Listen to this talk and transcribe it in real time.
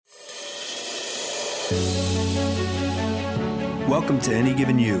Welcome to Any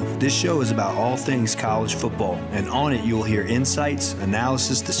Given You. This show is about all things college football, and on it you'll hear insights,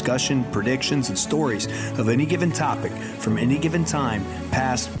 analysis, discussion, predictions, and stories of any given topic from any given time,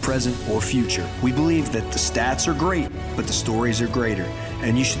 past, present, or future. We believe that the stats are great, but the stories are greater,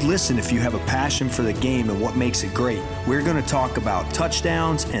 and you should listen if you have a passion for the game and what makes it great. We're going to talk about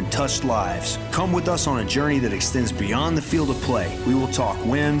touchdowns and touched lives. Come with us on a journey that extends beyond the field of play. We will talk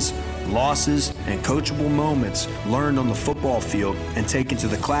wins, losses, and coachable moments learned on the football field and taken to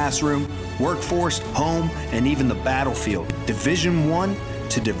the classroom, workforce, home, and even the battlefield. Division I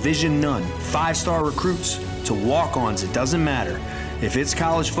to Division None. 5-star recruits to walk-ons, it doesn't matter. If it's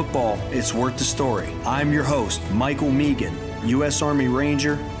college football, it's worth the story. I'm your host, Michael Megan, U.S. Army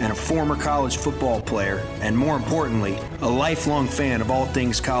Ranger and a former college football player, and more importantly, a lifelong fan of all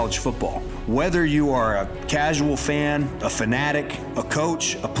things college football. Whether you are a casual fan, a fanatic, a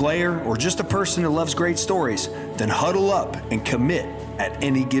coach, a player, or just a person that loves great stories, then huddle up and commit at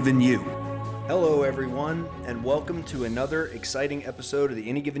Any Given You. Hello, everyone, and welcome to another exciting episode of the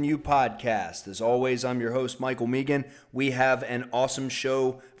Any Given You podcast. As always, I'm your host, Michael Megan. We have an awesome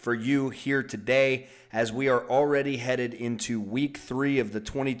show for you here today as we are already headed into week 3 of the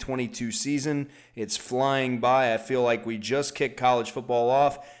 2022 season. It's flying by. I feel like we just kicked college football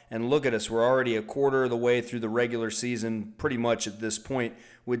off, and look at us. We're already a quarter of the way through the regular season, pretty much at this point,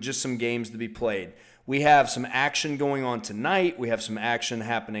 with just some games to be played. We have some action going on tonight. We have some action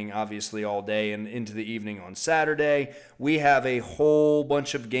happening, obviously, all day and into the evening on Saturday. We have a whole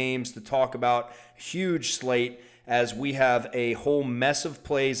bunch of games to talk about, huge slate, as we have a whole mess of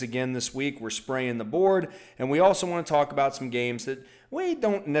plays again this week. We're spraying the board, and we also want to talk about some games that we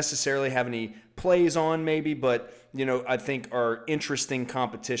don't necessarily have any plays on maybe, but I think are interesting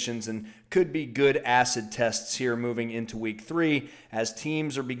competitions and could be good acid tests here moving into week 3 as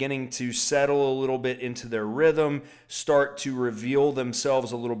teams are beginning to settle a little bit into their rhythm, start to reveal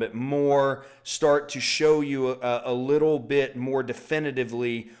themselves a little bit more, start to show you a little bit more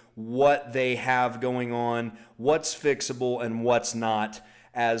definitively what they have going on, what's fixable and what's not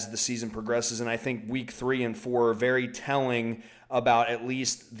as the season progresses. And I think week 3 and 4 are very telling about at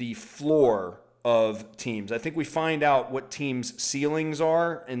least the floor of teams. I think we find out what teams' ceilings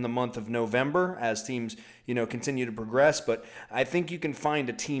are in the month of November as teams, continue to progress. But I think you can find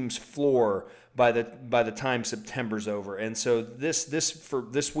a team's floor by the time September's over. And so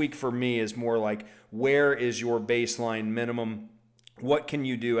this week for me is more like, where is your baseline minimum? What can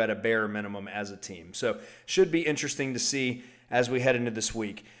you do at a bare minimum as a team? So should be interesting to see as we head into this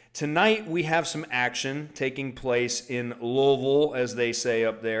week. Tonight we have some action taking place in Louisville, as they say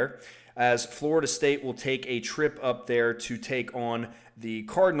up there, as Florida State will take a trip up there to take on the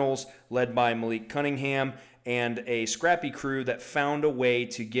Cardinals, led by Malik Cunningham and a scrappy crew that found a way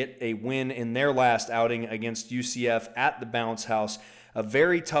to get a win in their last outing against UCF at the Bounce House. A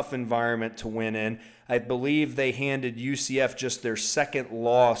very tough environment to win in. I believe they handed UCF just their second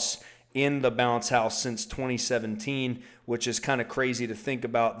loss in the Bounce House since 2017, which is kind of crazy to think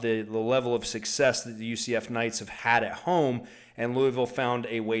about the level of success that the UCF Knights have had at home, and Louisville found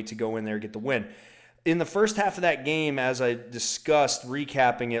a way to go in there and get the win. In the first half of that game, as I discussed,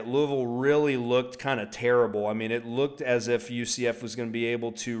 recapping it, Louisville really looked kind of terrible. I mean, it looked as if UCF was going to be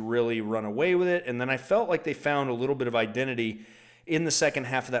able to really run away with it, and then I felt like they found a little bit of identity in the second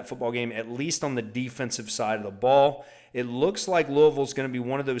half of that football game, at least on the defensive side of the ball. It looks like Louisville's going to be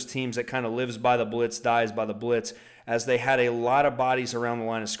one of those teams that kind of lives by the blitz, dies by the blitz, as they had a lot of bodies around the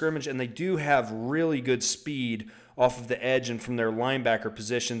line of scrimmage, and they do have really good speed off of the edge and from their linebacker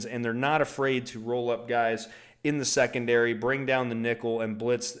positions, and they're not afraid to roll up guys in the secondary, bring down the nickel, and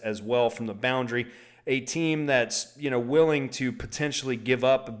blitz as well from the boundary. A team that's willing to potentially give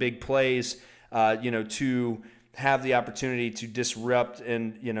up big plays, to have the opportunity to disrupt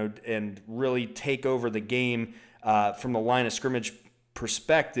and really take over the game from the line of scrimmage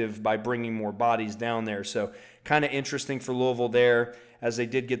perspective by bringing more bodies down there. So kind of interesting for Louisville there as they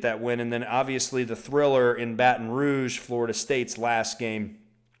did get that win. And then obviously the thriller in Baton Rouge, Florida State's last game.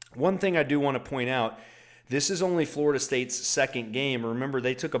 One thing I do want to point out, this is only Florida State's second game. Remember,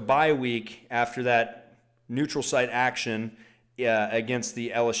 they took a bye week after that neutral site action against the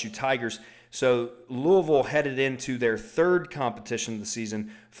LSU Tigers. So Louisville headed into their third competition of the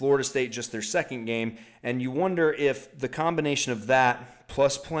season, Florida State just their second game, and you wonder if the combination of that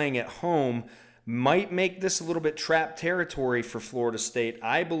plus playing at home might make this a little bit trap territory for Florida State.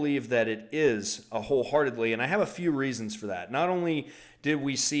 I believe that it is wholeheartedly, and I have a few reasons for that. Not only did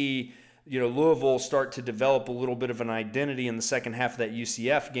we see Louisville start to develop a little bit of an identity in the second half of that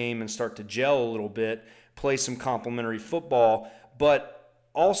UCF game and start to gel a little bit, play some complementary football, but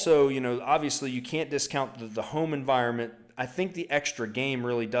also, obviously you can't discount the home environment. I think the extra game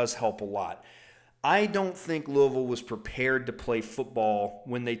really does help a lot. I don't think Louisville was prepared to play football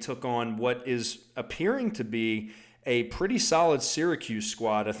when they took on what is appearing to be a pretty solid Syracuse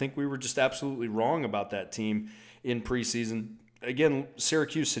squad. I think we were just absolutely wrong about that team in preseason. Again,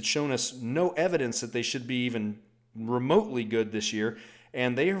 Syracuse had shown us no evidence that they should be even remotely good this year,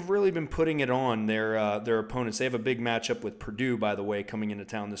 and they have really been putting it on their opponents. They have a big matchup with Purdue, by the way, coming into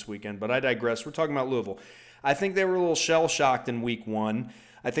town this weekend, but I digress. We're talking about Louisville. I think they were a little shell-shocked in week one.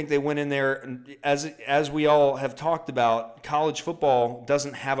 I think they went in there, as we all have talked about, college football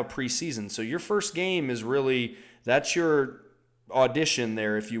doesn't have a preseason. So your first game is really, that's your audition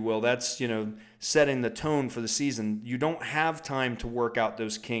there, if you will. That's, setting the tone for the season. You don't have time to work out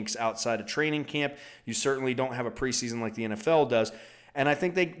those kinks outside of training camp. You certainly don't have a preseason like the NFL does. And I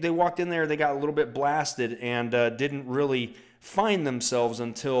think they walked in there, they got a little bit blasted and didn't really find themselves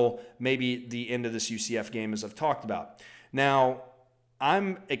until maybe the end of this UCF game, as I've talked about. Now,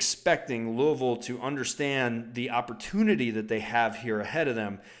 I'm expecting Louisville to understand the opportunity that they have here ahead of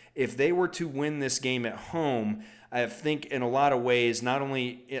them. If they were to win this game at home, I think in a lot of ways, not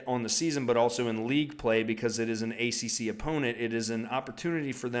only on the season but also in league play, because it is an ACC opponent, it is an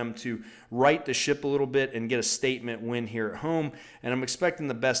opportunity for them to right the ship a little bit and get a statement win here at home. And I'm expecting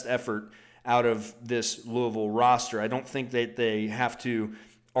the best effort out of this Louisville roster. I don't think that they have to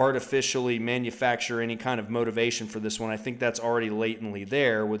artificially manufacture any kind of motivation for this one. I think that's already latently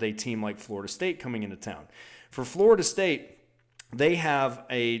there with a team like Florida State coming into town. For Florida State, they have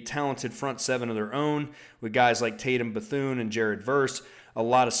a talented front seven of their own with guys like Tatum Bethune and Jared Verse, a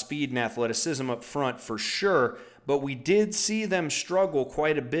lot of speed and athleticism up front for sure, but we did see them struggle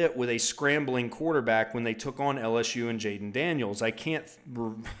quite a bit with a scrambling quarterback when they took on LSU and Jaden Daniels. I can't,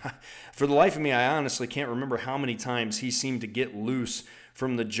 for the life of me, I honestly can't remember how many times he seemed to get loose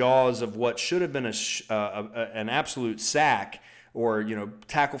from the jaws of what should have been an absolute sack or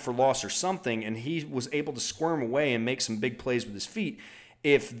tackle for loss or something, and he was able to squirm away and make some big plays with his feet.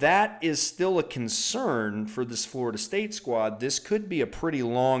 If that is still a concern for this Florida State squad, this could be a pretty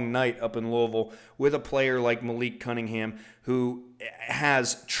long night up in Louisville with a player like Malik Cunningham who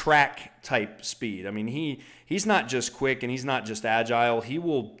has track-type speed. I mean, he's not just quick and he's not just agile. He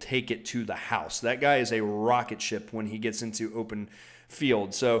will take it to the house. That guy is a rocket ship when he gets into open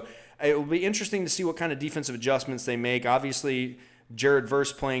field. So it will be interesting to see what kind of defensive adjustments they make. Obviously, Jared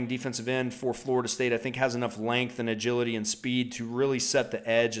Verse playing defensive end for Florida State, I think has enough length and agility and speed to really set the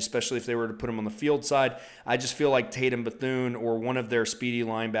edge, especially if they were to put him on the field side. I just feel like Tatum Bethune or one of their speedy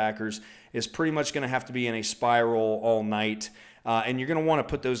linebackers is pretty much going to have to be in a spiral all night. And you're going to want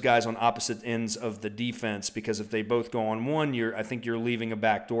to put those guys on opposite ends of the defense, because if they both go on one, I think you're leaving a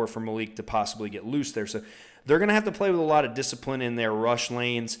back door for Malik to possibly get loose there. So they're going to have to play with a lot of discipline in their rush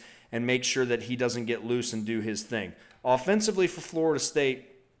lanes and make sure that he doesn't get loose and do his thing. Offensively for Florida State,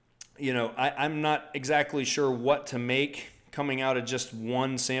 I'm not exactly sure what to make coming out of just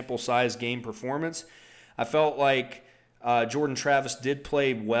one sample size game performance. I felt like Jordan Travis did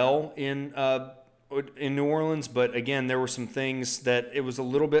play well in New Orleans, but again, there were some things that it was a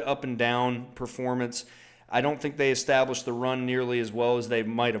little bit up and down performance. I don't think they established the run nearly as well as they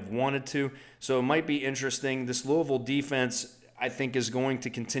might have wanted to, so it might be interesting. This Louisville defense, I think, is going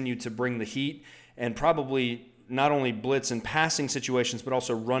to continue to bring the heat and probably not only blitz in passing situations, but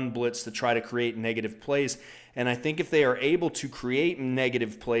also run blitz to try to create negative plays. And I think if they are able to create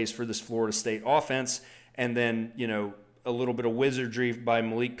negative plays for this Florida State offense and then, a little bit of wizardry by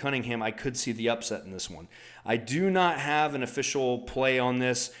Malik Cunningham, I could see the upset in this one. I do not have an official play on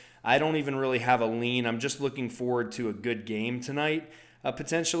this. I don't even really have a lean. I'm just looking forward to a good game tonight,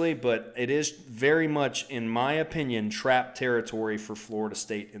 potentially, but it is very much, in my opinion, trap territory for Florida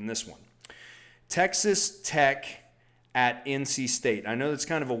State in this one. Texas Tech at NC State. I know that's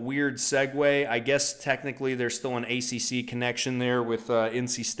kind of a weird segue. I guess technically there's still an ACC connection there with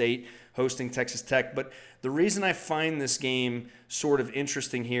NC State hosting Texas Tech, but the reason I find this game sort of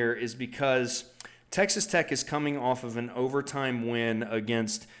interesting here is because Texas Tech is coming off of an overtime win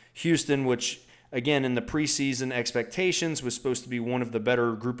against Houston, which, again, in the preseason expectations was supposed to be one of the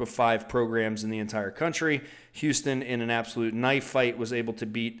better group of 5 programs in the entire country. Houston, in an absolute knife fight, was able to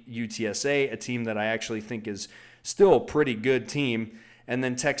beat UTSA, a team that I actually think is still a pretty good team. And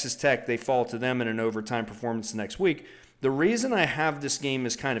then Texas Tech, they fall to them in an overtime performance next week. The reason I have this game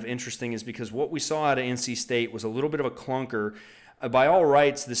as kind of interesting is because what we saw out of NC State was a little bit of a clunker. By all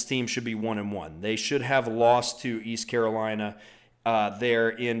rights, this team should be 1-1. They should have lost to East Carolina there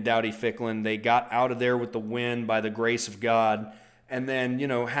in Dowdy-Ficklen. They got out of there with the win by the grace of God, and then,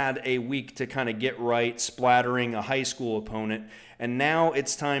 had a week to kind of get right, splattering a high school opponent. And now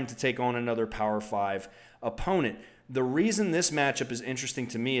it's time to take on another Power 5 opponent. The reason this matchup is interesting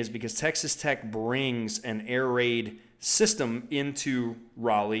to me is because Texas Tech brings an air raid system into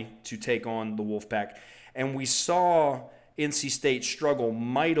Raleigh to take on the Wolfpack. And we saw NC State struggle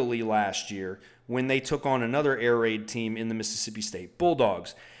mightily last year when they took on another air raid team in the Mississippi State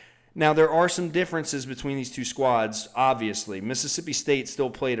Bulldogs. Now, there are some differences between these two squads, obviously. Mississippi State still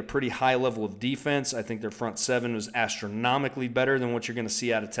played a pretty high level of defense. I think their front seven was astronomically better than what you're going to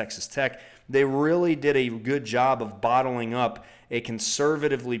see out of Texas Tech. They really did a good job of bottling up a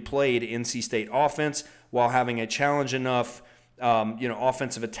conservatively played NC State offense while having a challenge enough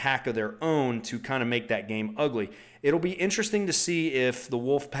offensive attack of their own to kind of make that game ugly. It'll be interesting to see if the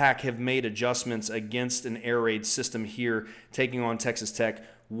Wolfpack have made adjustments against an air raid system here, taking on Texas Tech,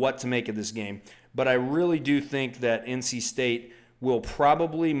 what to make of this game. But I really do think that NC State will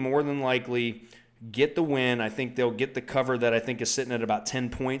probably more than likely get the win. I think they'll get the cover that I think is sitting at about 10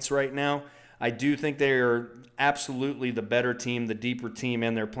 points right now. I do think they are absolutely the better team, the deeper team,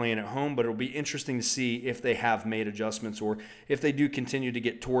 and they're playing at home, but it'll be interesting to see if they have made adjustments or if they do continue to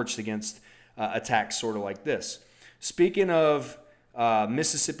get torched against attacks sort of like this. Speaking of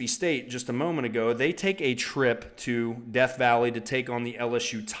Mississippi State, just a moment ago, they take a trip to Death Valley to take on the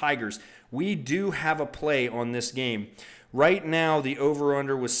LSU Tigers. We do have a play on this game. Right now, the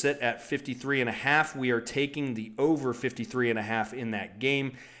over-under was set at 53.5. We are taking the over 53.5 in that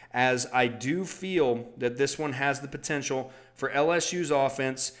game, as I do feel that this one has the potential for LSU's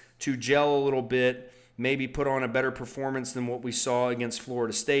offense to gel a little bit, maybe put on a better performance than what we saw against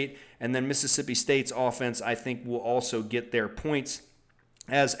Florida State. And then Mississippi State's offense, I think, will also get their points,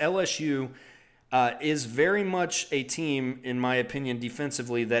 as LSU is very much a team, in my opinion,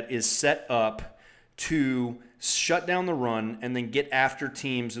 defensively, that is set up to shut down the run and then get after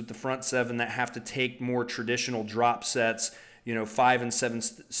teams with the front seven that have to take more traditional drop sets, 5 and 7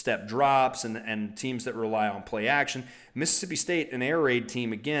 step drops, and teams that rely on play action. Mississippi State, an air raid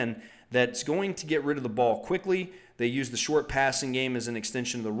team, again, that's going to get rid of the ball quickly. They use the short passing game as an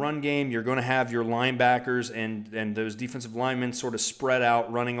extension of the run game. You're going to have your linebackers and those defensive linemen sort of spread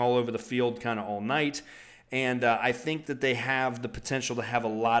out, running all over the field kind of all night. And I think that they have the potential to have a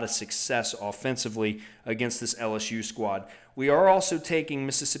lot of success offensively against this LSU squad. We are also taking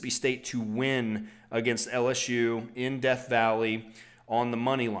Mississippi State to win against LSU in Death Valley on the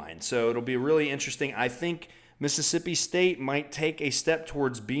money line. So it'll be really interesting. I think Mississippi State might take a step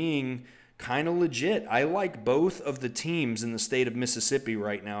towards being kind of legit. I like both of the teams in the state of Mississippi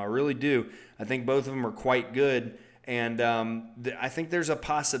right now. I really do. I think both of them are quite good. And I think there's a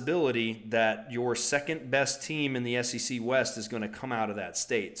possibility that your second best team in the SEC West is going to come out of that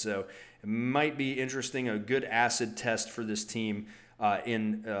state. So it might be interesting, a good acid test for this team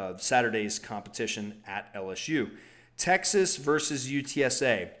in Saturday's competition at LSU. Texas versus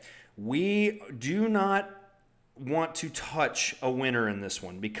UTSA. We do not want to touch a winner in this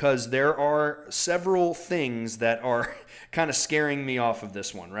one because there are several things that are kind of scaring me off of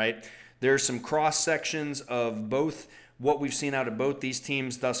this one, right? There's some cross sections of both what we've seen out of both these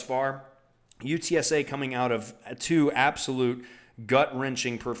teams thus far. UTSA coming out of two absolute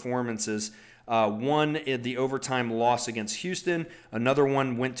gut-wrenching performances. One in the overtime loss against Houston. Another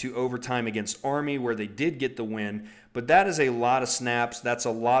one went to overtime against Army where they did get the win. But that is a lot of snaps. That's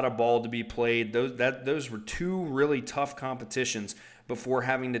a lot of ball to be played. Those were two really tough competitions before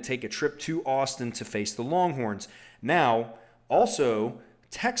having to take a trip to Austin to face the Longhorns. Now, also,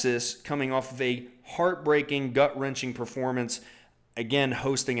 Texas coming off of a heartbreaking, gut-wrenching performance, again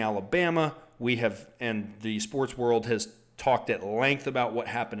hosting Alabama. And the sports world has talked at length about what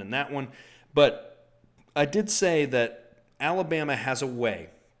happened in that one. But I did say that Alabama has a way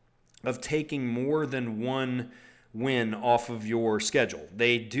of taking more than one win off of your schedule.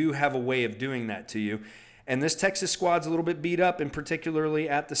 They do have a way of doing that to you. And this Texas squad's a little bit beat up, and particularly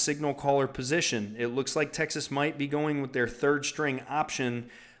at the signal caller position. It looks like Texas might be going with their third string option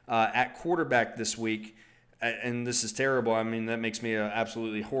at quarterback this week. And this is terrible. I mean, that makes me an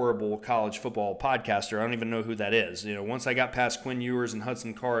absolutely horrible college football podcaster. I don't even know who that is. Once I got past Quinn Ewers and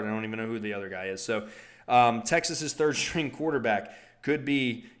Hudson Card, I don't even know who the other guy is. So Texas's third string quarterback could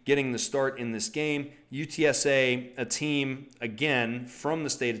be getting the start in this game. UTSA, a team, again, from the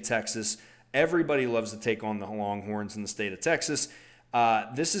state of Texas. Everybody loves to take on the Longhorns in the state of Texas.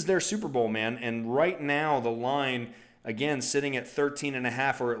 This is their Super Bowl, man. And right now, the line, again, sitting at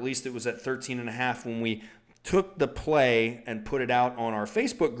 13.5, or at least it was at 13.5 when we took the play and put it out on our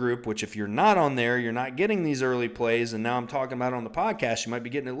Facebook group, which if you're not on there, you're not getting these early plays. And now I'm talking about it on the podcast. You might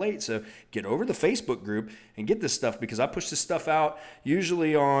be getting it late. So get over to the Facebook group and get this stuff, because I push this stuff out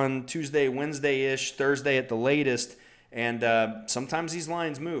usually on Tuesday, Wednesday-ish, Thursday at the latest. And sometimes these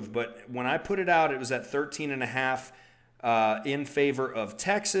lines move. But when I put it out, it was at 13.5 in favor of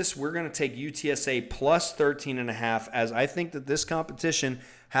Texas. We're going to take UTSA plus 13.5, as I think that this competition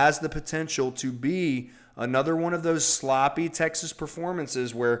has the potential to be another one of those sloppy Texas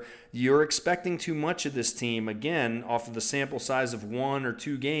performances where you're expecting too much of this team, again, off of the sample size of 1 or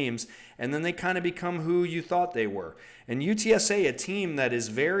 2 games, and then they kind of become who you thought they were. And UTSA, a team that is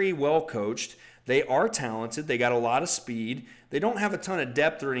very well coached, they are talented, they got a lot of speed, they don't have a ton of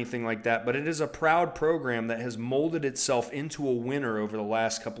depth or anything like that, but it is a proud program that has molded itself into a winner over the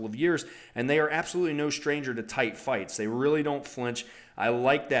last couple of years, and they are absolutely no stranger to tight fights. They really don't flinch. I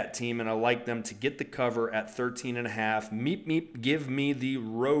like that team, and I like them to get the cover at 13.5. Meep, meep, give me the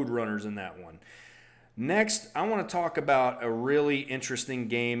Roadrunners in that one. Next, I want to talk about a really interesting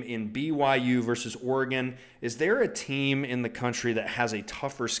game in BYU versus Oregon. Is there a team in the country that has a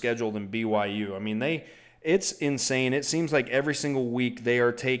tougher schedule than BYU? I mean, it's insane. It seems like every single week they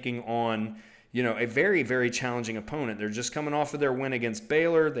are taking on, a very, very challenging opponent. They're just coming off of their win against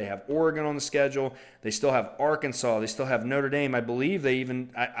Baylor. They have Oregon on the schedule. They still have Arkansas. They still have Notre Dame. I believe they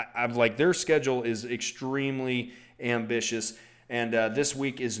even, their schedule is extremely ambitious, and this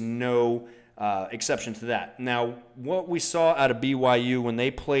week is no exception to that. Now, what we saw out of BYU when they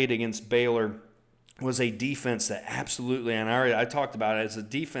played against Baylor was a defense that absolutely, and I talked about it, as a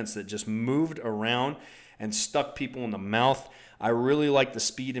defense that just moved around and stuck people in the mouth. I really like the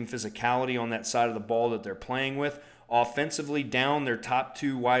speed and physicality on that side of the ball that they're playing with. Offensively, down their top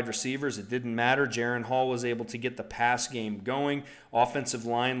 2 wide receivers, it didn't matter. Jaron Hall was able to get the pass game going. Offensive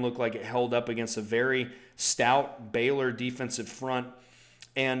line looked like it held up against a very stout Baylor defensive front.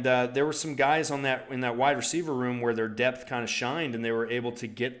 And there were some guys in that wide receiver room where their depth kind of shined, and they were able to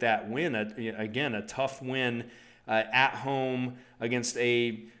get that win. Again, a tough win at home against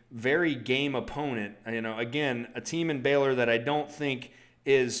a very game opponent. Again, a team in Baylor that I don't think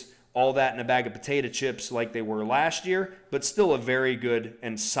is all that in a bag of potato chips like they were last year, but still a very good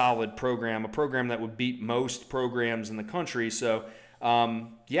and solid program, a program that would beat most programs in the country. So,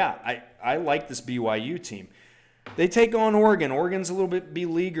 I like this BYU team. They take on Oregon. Oregon's a little bit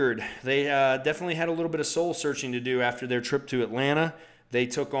beleaguered. They definitely had a little bit of soul searching to do after their trip to Atlanta. They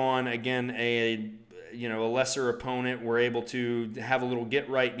took on, again, a lesser opponent. Were able to have a little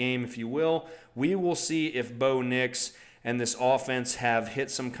get-right game, if you will. We will see if Bo Nix and this offense have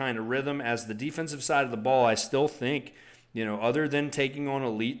hit some kind of rhythm. As the defensive side of the ball, I still think, other than taking on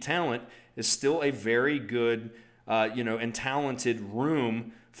elite talent, is still a very good, and talented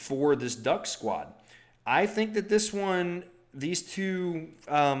room for this Duck squad. I think that these two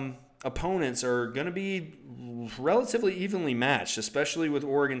opponents are going to be relatively evenly matched, especially with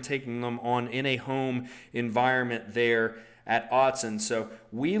Oregon taking them on in a home environment there at Autzen. So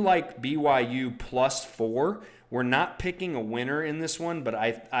we like BYU plus 4. We're not picking a winner in this one, but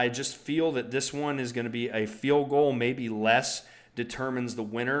I just feel that this one is going to be a field goal, maybe less, determines the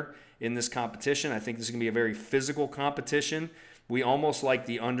winner in this competition. I think this is going to be a very physical competition. We almost like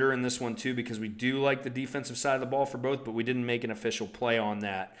the under in this one too, because we do like the defensive side of the ball for both, but we didn't make an official play on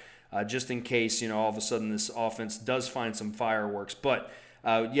that just in case, all of a sudden this offense does find some fireworks. But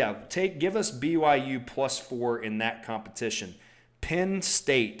give us BYU plus 4 in that competition. Penn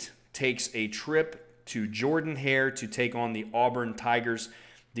State takes a trip to Jordan-Hare to take on the Auburn Tigers.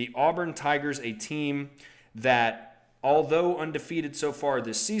 The Auburn Tigers, a team that, although undefeated so far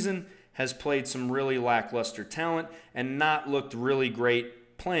this season, has played some really lackluster talent and not looked really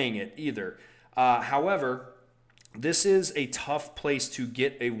great playing it either. However, this is a tough place to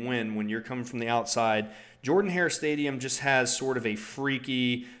get a win when you're coming from the outside. Jordan-Hare Stadium just has sort of a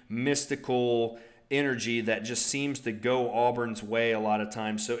freaky, mystical energy that just seems to go Auburn's way a lot of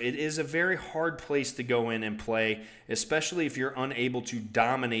times. So it is a very hard place to go in and play, especially if you're unable to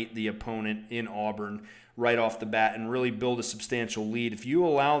dominate the opponent in Auburn right off the bat and really build a substantial lead. If you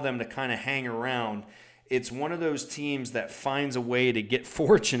allow them to kind of hang around, it's one of those teams that finds a way to get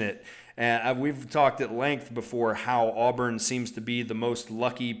fortunate. And we've talked at length before how Auburn seems to be the most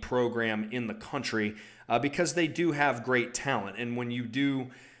lucky program in the country because they do have great talent. And when you do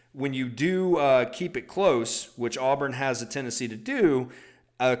keep it close, which Auburn has a tendency to do,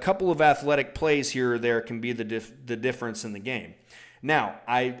 a couple of athletic plays here or there can be the difference in the game. Now,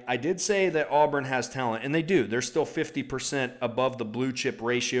 I did say that Auburn has talent, and they do. They're still 50% above the blue chip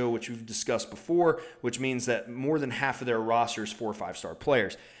ratio, which we've discussed before, which means that more than half of their roster is 4 or 5-star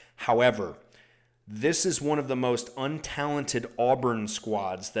players. However, This is one of the most untalented Auburn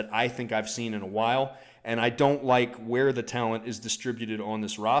squads that I think I've seen in a while, and I don't like where the talent is distributed on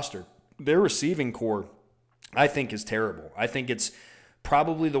this roster. Their receiving core, I think, is terrible. I think it's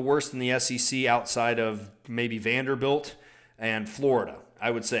probably the worst in the SEC outside of maybe Vanderbilt and Florida.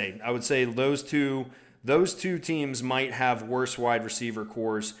 I would say those two teams might have worse wide receiver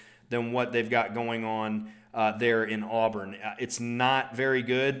cores than what they've got going on there in Auburn. It's not very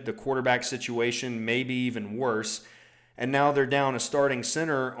good. The quarterback situation may be even worse. And now they're down a starting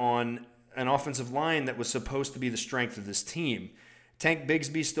center on an offensive line that was supposed to be the strength of this team. Tank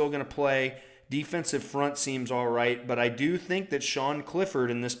Bigsby's still going to play. Defensive front seems all right, but I do think that Sean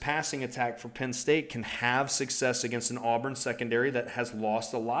Clifford in this passing attack for Penn State can have success against an Auburn secondary that has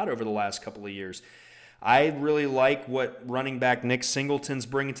lost a lot over the last couple of years. I really like what running back Nick Singleton's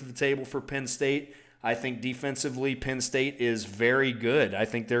bringing to the table for Penn State. I think defensively, Penn State is very good. I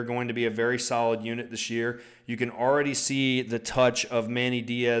think they're going to be a very solid unit this year. You can already see the touch of Manny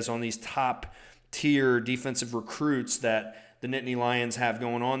Diaz on these top-tier defensive recruits that the Nittany Lions have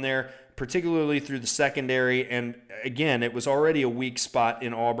going on there, particularly through the secondary. And, again, it was already a weak spot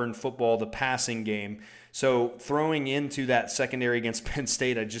in Auburn football, the passing game. So throwing into that secondary against Penn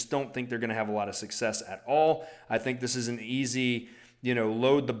State, I just don't think they're going to have a lot of success at all. I think this is an easy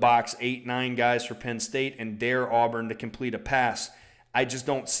load the box 8-9 guys for Penn State and dare Auburn to complete a pass. I just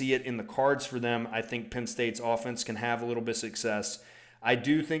don't see it in the cards for them. I think Penn State's offense can have a little bit of success. I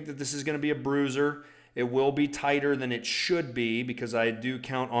do think that this is going to be a bruiser. It will be tighter than it should be because I do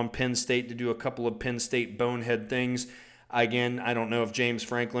count on Penn State to do a couple of Penn State bonehead things. Again, I don't know if James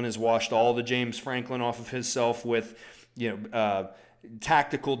Franklin has washed all the James Franklin off of himself with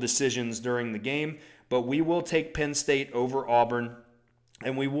tactical decisions during the game, but we will take Penn State over Auburn.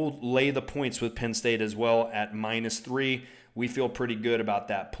 And we will lay the points with Penn State as well at -3. We feel pretty good about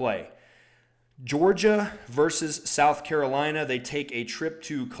that play. Georgia versus South Carolina. They take a trip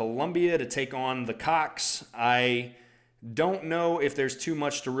to Columbia to take on the Cox. I don't know if there's too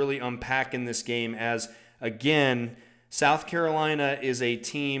much to really unpack in this game as, again, South Carolina is a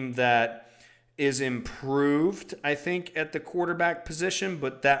team that is improved, I think, at the quarterback position,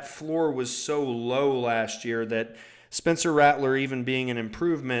 but that floor was so low last year that Spencer Rattler, even being an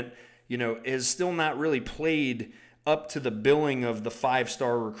improvement, is still not really played up to the billing of the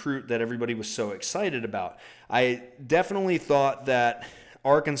 5-star recruit that everybody was so excited about. I definitely thought that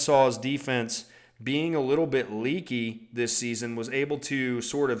Arkansas's defense, being a little bit leaky this season, was able to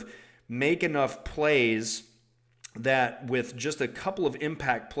sort of make enough plays that with just a couple of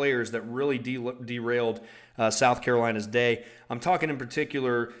impact players that really derailed South Carolina's day. I'm talking in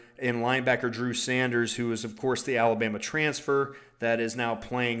particular in linebacker Drew Sanders, who is, of course, the Alabama transfer that is now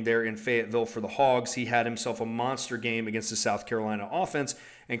playing there in Fayetteville for the Hogs. He had himself a monster game against the South Carolina offense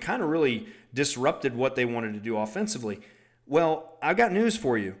and kind of really disrupted what they wanted to do offensively. Well, I've got news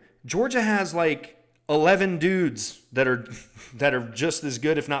for you. Georgia has like 11 dudes that are just as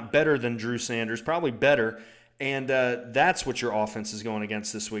good, if not better, than Drew Sanders, probably better. And that's what your offense is going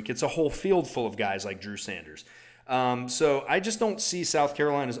against this week. It's a whole field full of guys like Drew Sanders. So I just don't see South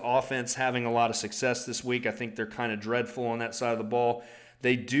Carolina's offense having a lot of success this week. I think they're kind of dreadful on that side of the ball.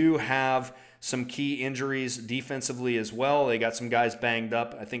 They do have some key injuries defensively as well. They got some guys banged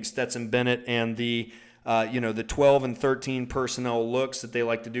up. I think Stetson Bennett and the 12 and 13 personnel looks that they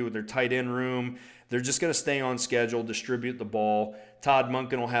like to do with their tight end room, they're just going to stay on schedule, distribute the ball. Todd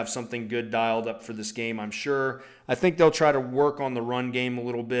Monken will have something good dialed up for this game, I'm sure. I think they'll try to work on the run game a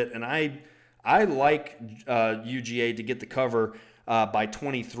little bit, and I like UGA to get the cover by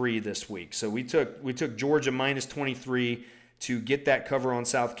 23 this week. So we took Georgia -23 to get that cover on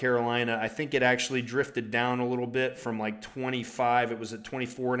South Carolina. I think it actually drifted down a little bit from like 25. It was at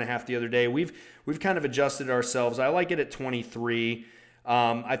 24.5 the other day. We've kind of adjusted ourselves. I like it at 23.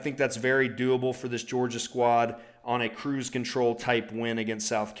 I think that's very doable for this Georgia squad on a cruise control type win against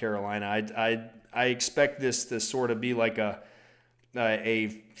South Carolina. I expect this to sort of be like a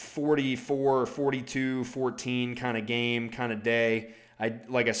 44, 42, 14 kind of game, kind of day.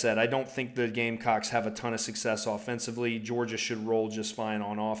 Like I said, I don't think the Gamecocks have a ton of success offensively. Georgia should roll just fine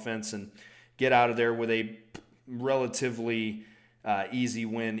on offense and get out of there with a relatively easy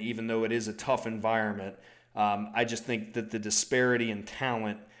win, even though it is a tough environment. I just think that the disparity in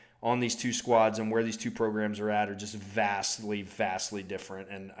talent on these two squads and where these two programs are at are just vastly, vastly different,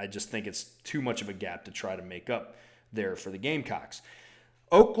 and I just think it's too much of a gap to try to make up there for the Gamecocks.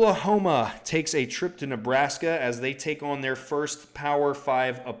 Oklahoma takes a trip to Nebraska as they take on their first Power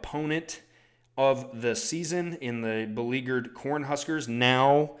 5 opponent of the season in the beleaguered Cornhuskers,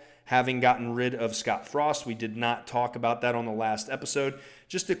 now having gotten rid of Scott Frost. We did not talk about that on the last episode.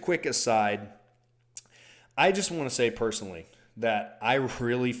 Just a quick aside, I just want to say personally that I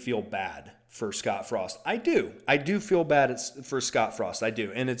really feel bad for Scott Frost. I do. I do feel bad for Scott Frost. I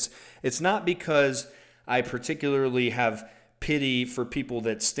do. And it's not because I particularly have pity for people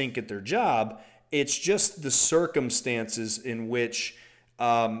that stink at their job. It's just the circumstances in which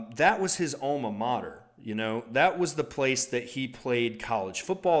that was his alma mater. You know, that was the place that he played college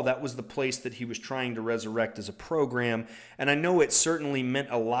football. That was the place that he was trying to resurrect as a program. And I know it certainly meant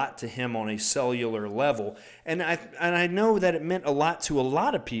a lot to him on a cellular level. And I know that it meant a lot to a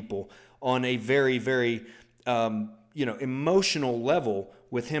lot of people on a very, very, emotional level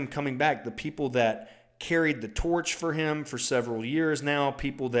with him coming back. The people that carried the torch for him for several years now,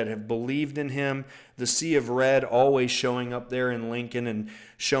 people that have believed in him, the Sea of Red always showing up there in Lincoln and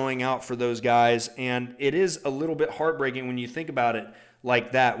showing out for those guys. And it is a little bit heartbreaking when you think about it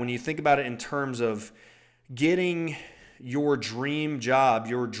like that, when you think about it in terms of getting your dream job,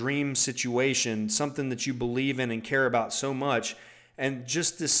 your dream situation, something that you believe in and care about so much, and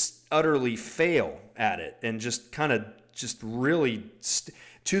just this utterly fail at it and just kind of just really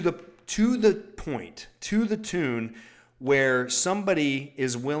to the point, to the tune where somebody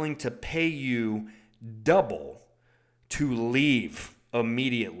is willing to pay you double to leave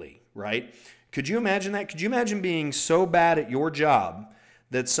immediately, right? Could you imagine that? Could you imagine being so bad at your job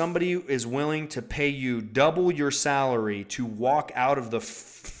that somebody is willing to pay you double your salary to walk out of the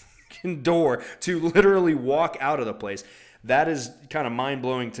fucking door, to literally walk out of the place? That is kind of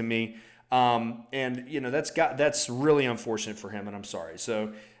mind-blowing to me. And that's really unfortunate for him, and I'm sorry.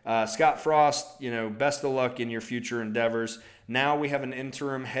 So Scott Frost, best of luck in your future endeavors. Now we have an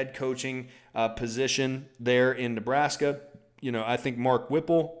interim head coaching position there in Nebraska. I think Mark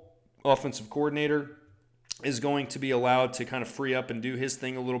Whipple, offensive coordinator, is going to be allowed to kind of free up and do his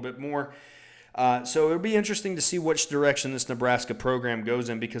thing a little bit more. So it'll be interesting to see which direction this Nebraska program goes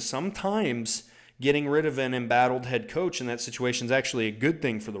in, because sometimes getting rid of an embattled head coach in that situation is actually a good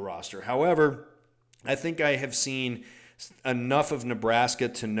thing for the roster. However, I think I have seen enough of Nebraska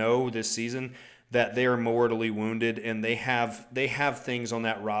to know this season that they are mortally wounded, and they have things on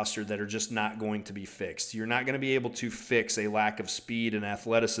that roster that are just not going to be fixed. You're not going to be able to fix a lack of speed and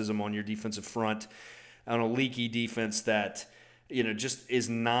athleticism on your defensive front, on a leaky defense that just is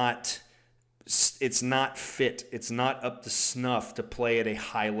not. It's not fit. It's not up to snuff to play at a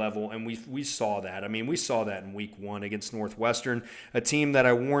high level, and we saw that. I mean, we saw that in Week 1 against Northwestern, a team that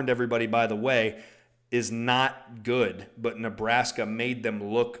I warned everybody, by the way, is not good, but Nebraska made them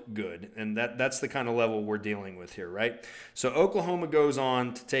look good, and that's the kind of level we're dealing with here, right? So Oklahoma goes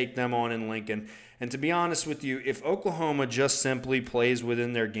on to take them on in Lincoln, and to be honest with you, if Oklahoma just simply plays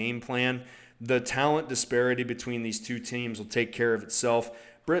within their game plan, the talent disparity between these two teams will take care of itself.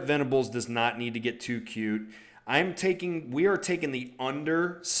 Brent Venables does not need to get too cute. We are taking the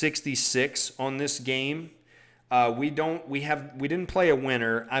under 66 on this game. We didn't play a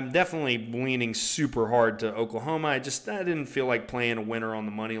winner. I'm definitely leaning super hard to Oklahoma. I didn't feel like playing a winner on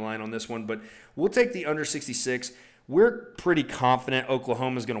the money line on this one, but we'll take the under 66. We're pretty confident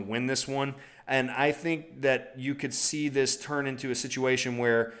Oklahoma's going to win this one, and I think that you could see this turn into a situation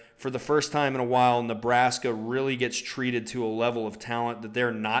where, for the first time in a while, Nebraska really gets treated to a level of talent that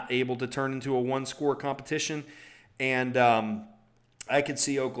they're not able to turn into a one-score competition. And I could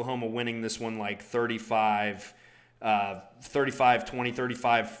see Oklahoma winning this one like 35-20,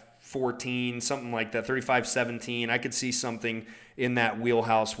 35-14, something like that, 35-17. I could see something in that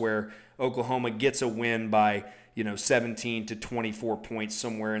wheelhouse where Oklahoma gets a win by 17 to 24 points,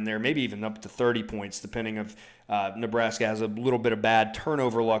 somewhere in there, maybe even up to 30 points, depending if Nebraska has a little bit of bad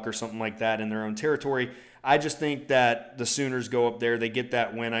turnover luck or something like that in their own territory. I just think that the Sooners go up there, they get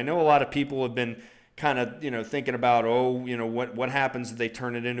that win. I know a lot of people have been kind of, thinking about, what happens if they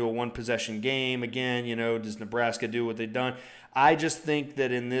turn it into a one-possession game again? Does Nebraska do what they've done? I just think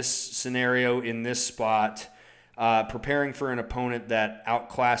that in this scenario, in this spot, preparing for an opponent that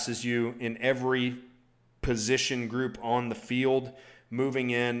outclasses you in every position group on the field,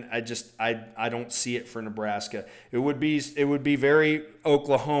 moving in, I don't see it for Nebraska. It would be very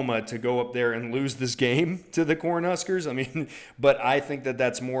Oklahoma to go up there and lose this game to the Cornhuskers. I mean, but I think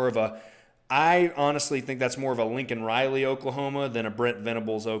I honestly think that's more of a Lincoln Riley Oklahoma than a Brent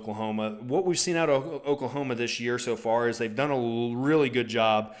Venables Oklahoma. What we've seen out of Oklahoma this year so far is they've done a really good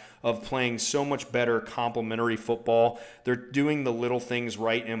job of playing so much better complementary football. They're doing the little things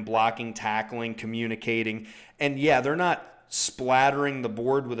right in blocking, tackling, communicating. And yeah, they're not splattering the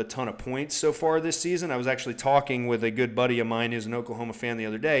board with a ton of points so far this season. I was actually talking with a good buddy of mine who's an Oklahoma fan the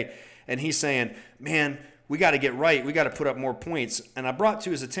other day, and he's saying, man, we got to get right. We got to put up more points. And I brought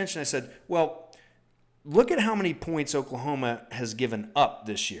to his attention, I said, well, look at how many points Oklahoma has given up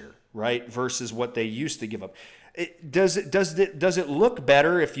this year. right, versus what they used to give up. Does it look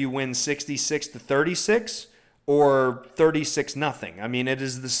better if you win 66-36 or 36-0? I mean, it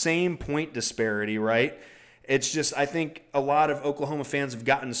is the same point disparity, right? It's just, I think a lot of Oklahoma fans have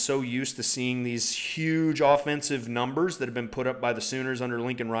gotten so used to seeing these huge offensive numbers that have been put up by the Sooners under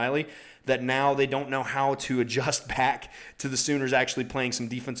Lincoln Riley that now they don't know how to adjust back to the Sooners actually playing some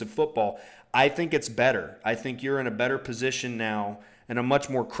defensive football. I think it's better. I think you're in a better position now, and a much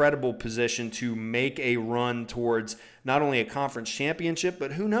more credible position to make a run towards not only a conference championship,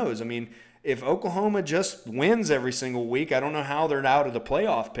 but who knows? I mean, if Oklahoma just wins every single week, I don't know how they're out of the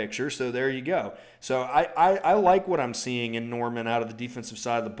playoff picture, so there you go. So I like what I'm seeing in Norman out of the defensive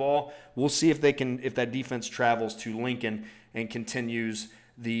side of the ball. We'll see if that defense travels to Lincoln and continues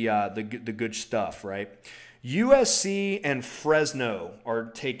the good stuff, right? USC and Fresno are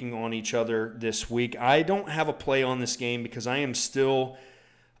taking on each other this week. I don't have a play on this game because I am still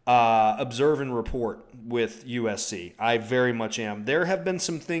observe and report with USC. I very much am. There have been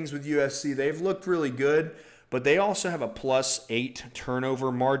some things with USC. They've looked really good, but they also have a +8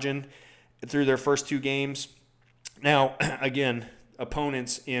 turnover margin through their first 2 games. Now, again,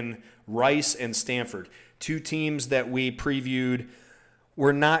 opponents in Rice and Stanford, 2 teams that we previewed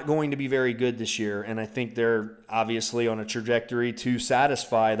were not going to be very good this year, and I think they're obviously on a trajectory to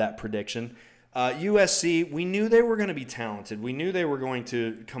satisfy that prediction. USC, we knew they were going to be talented. We knew they were going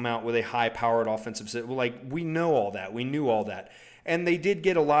to come out with a high-powered offensive system. We know all that. We knew all that. And they did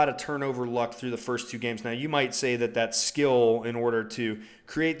get a lot of turnover luck through the first 2 games. Now, you might say that that's skill in order to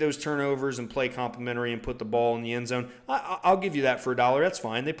create those turnovers and play complementary and put the ball in the end zone. I'll give you that for $1. That's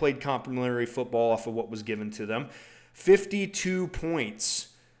fine. They played complementary football off of what was given to them. 52 points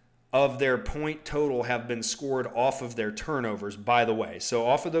of their point total have been scored off of their turnovers, by the way. So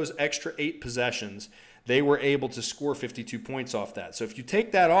off of those extra 8 possessions, they were able to score 52 points off that. So if you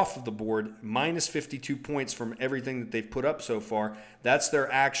take that off of the board, minus 52 points from everything that they've put up so far, that's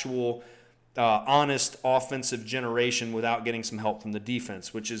their actual honest offensive generation without getting some help from the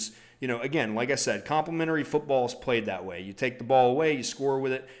defense, which is, again, like I said, complementary football is played that way. You take the ball away, you score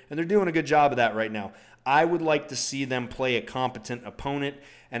with it, and they're doing a good job of that right now. I would like to see them play a competent opponent,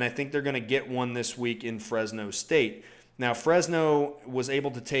 and I think they're going to get one this week in Fresno State. Now, Fresno was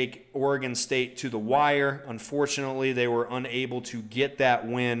able to take Oregon State to the wire. Unfortunately, they were unable to get that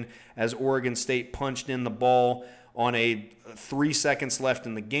win as Oregon State punched in the ball on 3 seconds left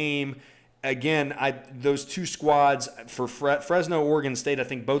in the game. Again, those 2 squads for Fresno, Oregon State, I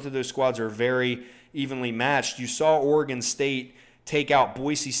think both of those squads are very evenly matched. You saw Oregon State take out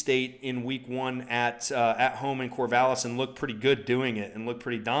Boise State in week 1 at home in Corvallis and look pretty good doing it and look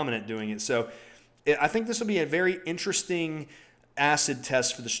pretty dominant doing it. So I think this will be a very interesting acid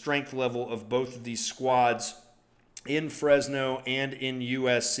test for the strength level of both of these squads in Fresno and in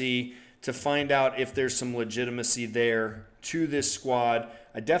USC to find out if there's some legitimacy there to this squad.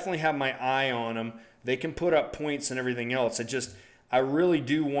 I definitely have my eye on them. They can put up points and everything else. I really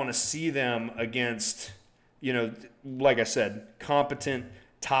do want to see them against, like I said, competent,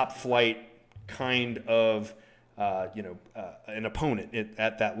 top flight kind of, an opponent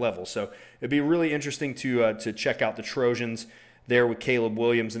at that level. So it'd be really interesting to check out the Trojans there with Caleb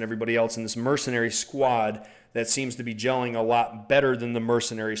Williams and everybody else in this mercenary squad that seems to be gelling a lot better than the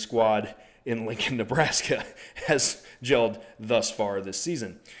mercenary squad in Lincoln, Nebraska has gelled thus far this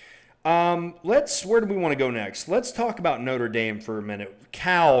season. Where do we want to go next? Let's talk about Notre Dame for a minute.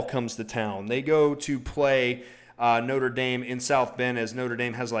 Cal comes to town. They go to play Notre Dame in South Bend, as Notre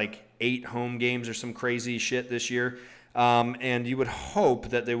Dame has 8 home games or some crazy shit this year. And you would hope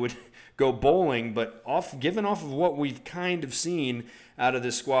that they would go bowling, but given off of what we've kind of seen out of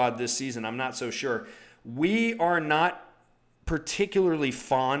this squad this season, I'm not so sure. We are not particularly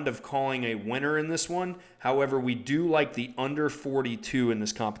fond of calling a winner in this one. However, we do like the under 42 in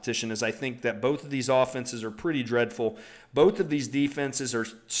this competition, as I think that both of these offenses are pretty dreadful. Both of these defenses are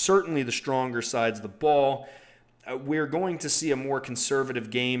certainly the stronger sides of the ball. We're going to see a more conservative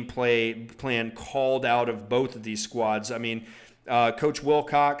game plan called out of both of these squads. I mean, Coach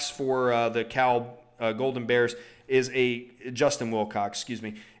Wilcox for the Cal Golden Bears Justin Wilcox,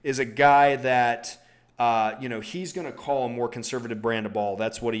 is a guy that he's going to call a more conservative brand of ball.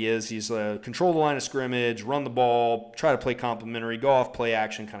 That's what he is. He's a control the line of scrimmage, run the ball, try to play complementary, go off play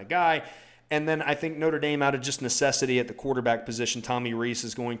action kind of guy. And then I think Notre Dame, out of just necessity at the quarterback position, Tommy Rees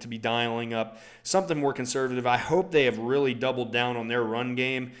is going to be dialing up something more conservative. I hope they have really doubled down on their run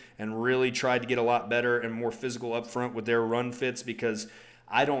game and really tried to get a lot better and more physical up front with their run fits, because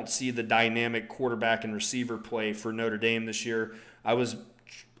I don't see the dynamic quarterback and receiver play for Notre Dame this year. I was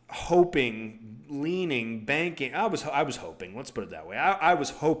hoping, leaning, banking. I was hoping, let's put it that way. I was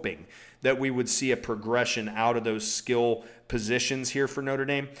hoping that we would see a progression out of those skill positions here for Notre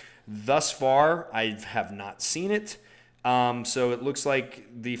Dame. Thus far, I have not seen it. So it looks like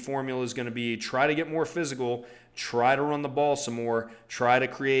the formula is going to be try to get more physical, try to run the ball some more, try to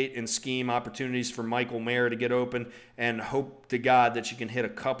create and scheme opportunities for Michael Mayer to get open, and hope to God that you can hit a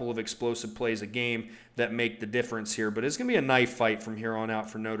couple of explosive plays a game that make the difference here. But it's going to be a knife fight from here on out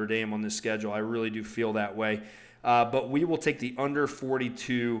for Notre Dame on this schedule. I really do feel that way. But we will take the under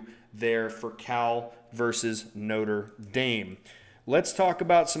 42 there for Cal versus Notre Dame. Let's talk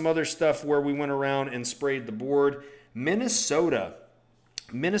about some other stuff where we went around and sprayed the board. Minnesota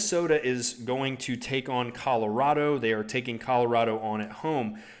is going to take on Colorado. They are taking Colorado on at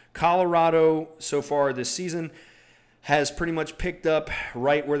home. Colorado, so far this season, has pretty much picked up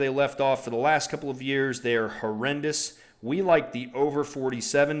right where they left off for the last couple of years. They are horrendous. We like the over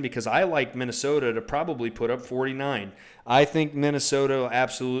 47 because I like Minnesota to probably put up 49. I think Minnesota will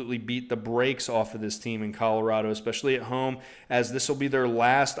absolutely beat the brakes off of this team in Colorado, especially at home, as this will be their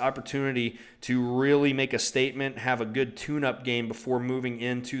last opportunity to really make a statement, have a good tune-up game before moving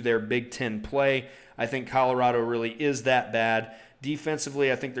into their Big Ten play. I think Colorado really is that bad.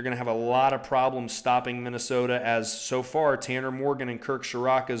 Defensively, I think they're going to have a lot of problems stopping Minnesota, as so far Tanner Morgan and Kirk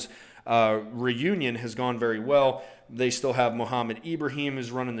Shiraka's reunion has gone very well. They still have Mohamed Ibrahim, who's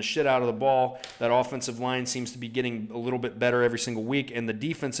running the shit out of the ball. That offensive line seems to be getting a little bit better every single week, and the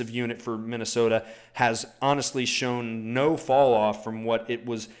defensive unit for Minnesota has honestly shown no fall off from what it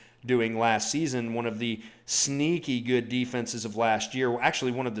was doing last season. One of the sneaky good defenses of last year,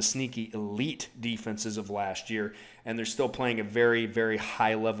 actually one of the sneaky elite defenses of last year, and they're still playing a very, very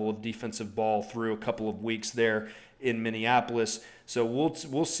high level of defensive ball through a couple of weeks there in Minneapolis. So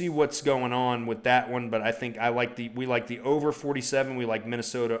we'll see what's going on with that one, but I think we like the over 47. We like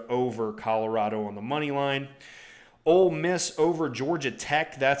Minnesota over Colorado on the money line. Ole Miss over Georgia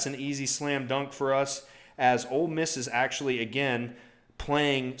Tech. That's an easy slam dunk for us, as Ole Miss is actually again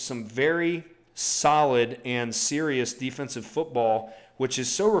playing some very solid and serious defensive football, which is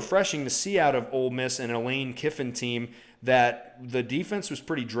so refreshing to see out of Ole Miss and a Lane Kiffin team. That the defense was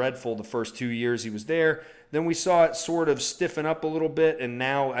pretty dreadful the first 2 years he was there. Then we saw it sort of stiffen up a little bit, and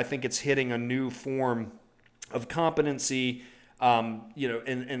now I think it's hitting a new form of competency,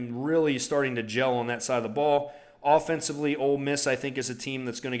 and really starting to gel on that side of the ball. Offensively, Ole Miss, I think, is a team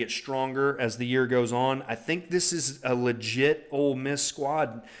that's going to get stronger as the year goes on. I think this is a legit Ole Miss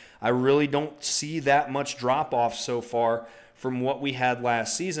squad. I really don't see that much drop-off so far from what we had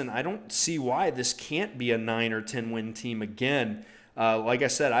last season. I don't see why this can't be a 9 or 10 win team again. Like I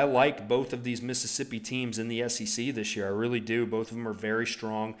said, I like both of these Mississippi teams in the SEC this year. I really do. Both of them are very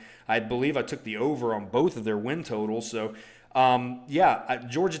strong. I believe I took the over on both of their win totals. So,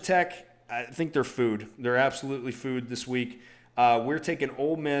 Georgia Tech, I think they're food. They're absolutely food this week. We're taking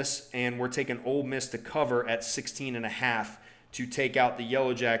Ole Miss, and we're taking Ole Miss to cover at 16.5 to take out the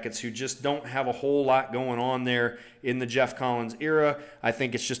Yellow Jackets, who just don't have a whole lot going on there in the Jeff Collins era. I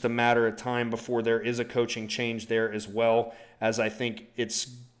think it's just a matter of time before there is a coaching change there as well, as I think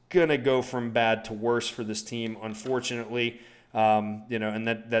it's going to go from bad to worse for this team, unfortunately, and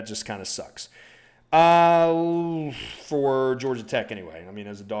that just kind of sucks. For Georgia Tech anyway. I mean,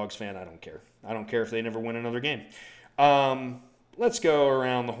 as a Dogs fan, I don't care. I don't care if they never win another game. Let's go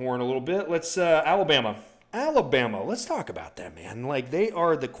around the horn a little bit. Let's Alabama, let's talk about that, man. Like, they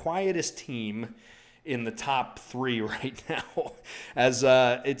are the quietest team in the top 3 right now. As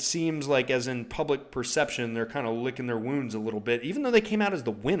it seems like, as in public perception, they're kind of licking their wounds a little bit. Even though they came out as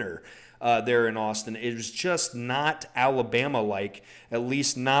the winner there in Austin, it was just not Alabama-like, at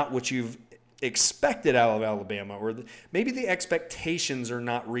least not what you've expected out of Alabama, or maybe the expectations are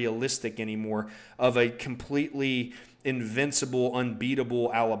not realistic anymore of a completely invincible,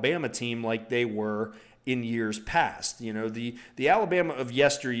 unbeatable Alabama team like they were in years past. You know, the Alabama of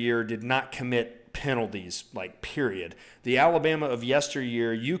yesteryear did not commit penalties, like, period. The Alabama of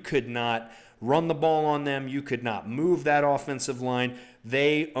yesteryear, you could not run the ball on them. You could not move that offensive line.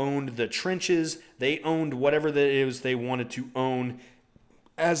 They owned the trenches. They owned whatever that it was they wanted to own,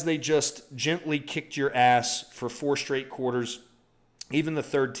 as they just gently kicked your ass for 4 straight quarters. Even the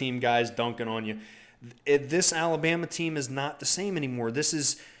third team guys dunking on you. This Alabama team is not the same anymore. This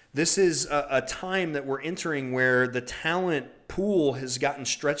is a time that we're entering where the talent pool has gotten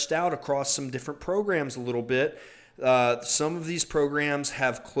stretched out across some different programs a little bit. Some of these programs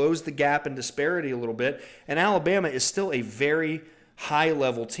have closed the gap in disparity a little bit, and Alabama is still a very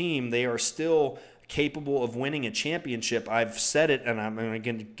high-level team. They are still capable of winning a championship. I've said it, and I'm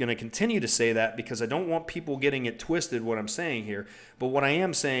going to continue to say that because I don't want people getting it twisted what I'm saying here. But what I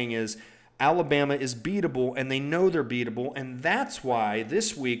am saying is Alabama is beatable, and they know they're beatable, and that's why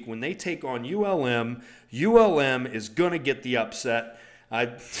this week when they take on ULM is going to get the upset.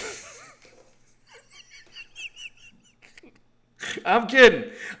 I'm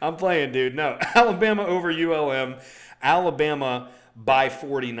kidding. I'm playing, dude. No, Alabama over ULM. Alabama by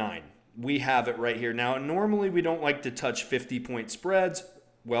 49. We have it right here. Now, normally we don't like to touch 50-point spreads.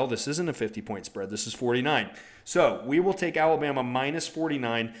 Well, this isn't a 50-point spread. This is 49. So we will take Alabama minus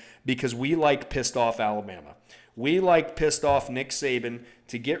 49 because we like pissed off Alabama. We like pissed off Nick Saban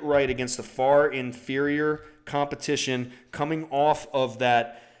to get right against the far inferior competition coming off of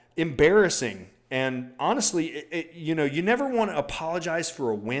that embarrassing. And honestly, you never want to apologize for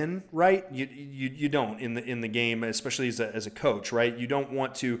a win, right? You don't in the game, especially as a coach, right? You don't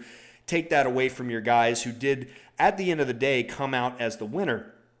want to take that away from your guys who did, at the end of the day, come out as the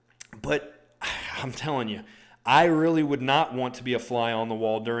winner. But I'm telling you, I really would not want to be a fly on the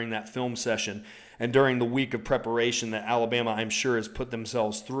wall during that film session and during the week of preparation that Alabama, I'm sure, has put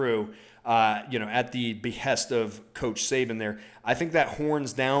themselves through, at the behest of Coach Saban there. I think that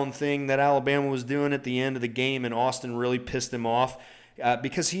horns down thing that Alabama was doing at the end of the game in Austin really pissed him off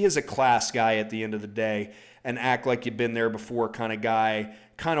because he is a class guy at the end of the day, and act like you've been there before kind of guy,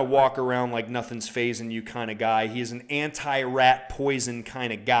 kind of walk around like nothing's fazing you kind of guy. He is an anti-rat poison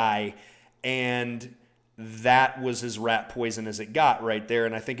kind of guy, and that was as rat poison as it got right there.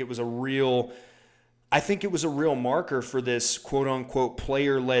 And I think it was a real marker for this quote-unquote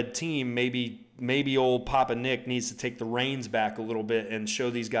player-led team. Maybe old Papa Nick needs to take the reins back a little bit and show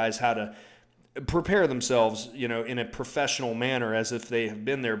these guys how to prepare themselves, in a professional manner as if they have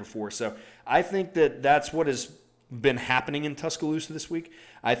been there before. So I think that that's what has been happening in Tuscaloosa this week.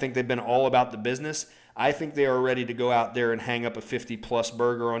 I think they've been all about the business. I think they are ready to go out there and hang up a 50-plus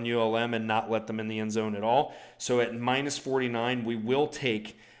burger on ULM and not let them in the end zone at all. So at minus 49, we will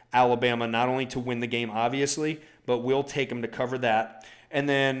take Alabama not only to win the game, obviously, but we'll take them to cover that. And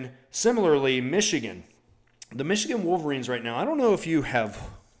then similarly, Michigan. The Michigan Wolverines right now, I don't know if you have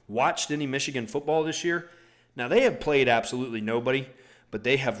watched any Michigan football this year. Now, they have played absolutely nobody, but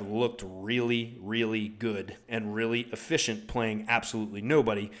they have looked really, really good and really efficient playing absolutely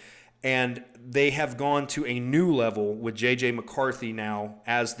nobody. And they have gone to a new level with J.J. McCarthy now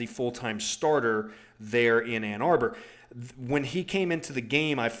as the full-time starter there in Ann Arbor. When he came into the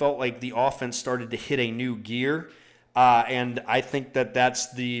game, I felt like the offense started to hit a new gear. And I think that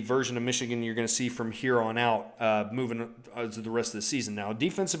that's the version of Michigan you're going to see from here on out moving to the rest of the season. Now,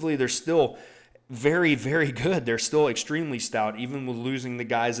 defensively, they're still very, very good. They're still extremely stout, even with losing the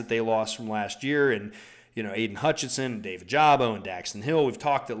guys that they lost from last year. And, Aiden Hutchinson, David Jabo, and Daxton Hill. We've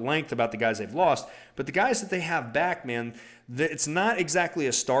talked at length about the guys they've lost. But the guys that they have back, man, it's not exactly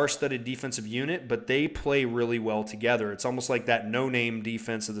a star-studded defensive unit, but they play really well together. It's almost like that no-name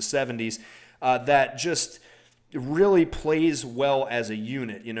defense of the 70s that just really plays well as a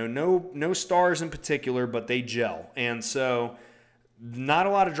unit. No stars in particular, but they gel. And so not a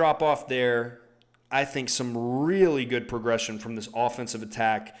lot of drop-off there. I think some really good progression from this offensive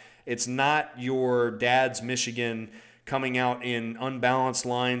attack. It's not your dad's Michigan coming out in unbalanced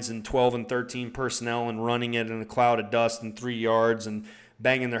lines and 12 and 13 personnel and running it in a cloud of dust and 3 yards and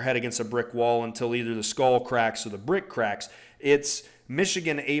banging their head against a brick wall until either the skull cracks or the brick cracks. It's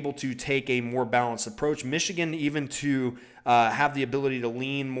Michigan able to take a more balanced approach. Michigan even to have the ability to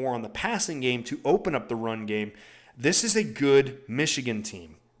lean more on the passing game to open up the run game. This is a good Michigan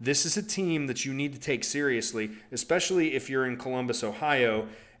team. This is a team that you need to take seriously, especially if you're in Columbus, Ohio.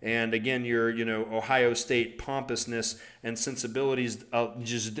 And again, your Ohio State pompousness and sensibilities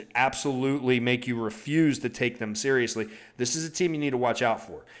just absolutely make you refuse to take them seriously. This is a team you need to watch out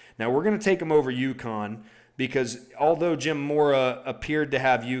for. Now, we're going to take them over UConn because although Jim Mora appeared to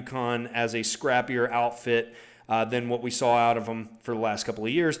have UConn as a scrappier outfit than what we saw out of them for the last couple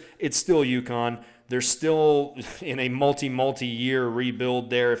of years, it's still UConn. They're still in a multi-year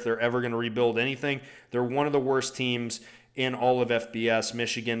rebuild there if they're ever going to rebuild anything. They're one of the worst teams in all of FBS.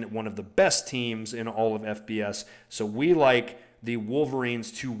 Michigan, one of the best teams in all of FBS. So we like the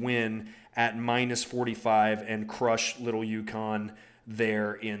Wolverines to win at minus 45 and crush little UConn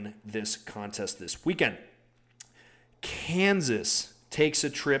there in this contest this weekend. Kansas takes a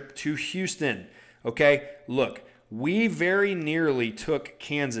trip to Houston. Okay, look, we very nearly took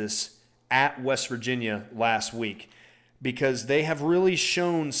Kansas at West Virginia last week because they have really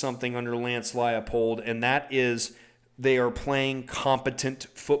shown something under Lance Leipold, and that is they are playing competent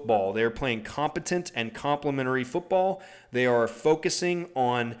football. They are playing competent and complementary football. They are focusing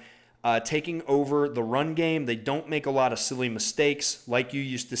on taking over the run game. They don't make a lot of silly mistakes like you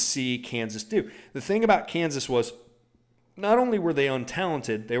used to see Kansas do. The thing about Kansas was not only were they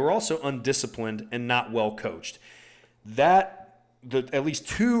untalented, they were also undisciplined and not well coached. At least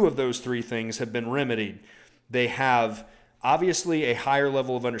two of those three things have been remedied. They have obviously a higher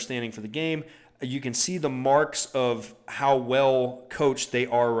level of understanding for the game. You can see the marks of how well coached they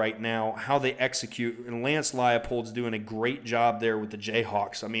are right now, how they execute. And Lance Leipold's doing a great job there with the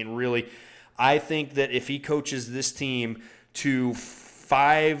Jayhawks. I mean, really, I think that if he coaches this team to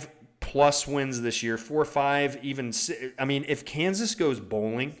 5+ wins this year, 4 or 5, even, I mean, if Kansas goes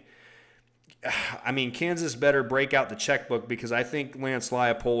bowling, I mean, Kansas better break out the checkbook, because I think Lance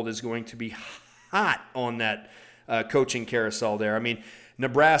Leipold is going to be hot on that coaching carousel there. I mean,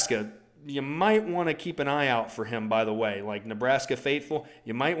 Nebraska, you might want to keep an eye out for him, by the way. Like Nebraska faithful,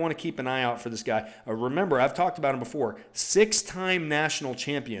 you might want to keep an eye out for this guy. Remember, I've talked about him before. 6-time national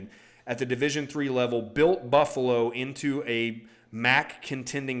champion at the Division III level, built Buffalo into a MAC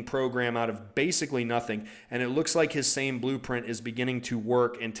contending program out of basically nothing. And it looks like his same blueprint is beginning to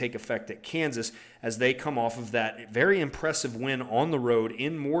work and take effect at Kansas as they come off of that very impressive win on the road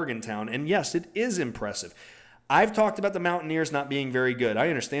in Morgantown. And yes, it is impressive. I've talked about the Mountaineers not being very good. I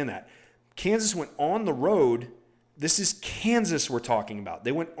understand that. Kansas went on the road. This is Kansas we're talking about.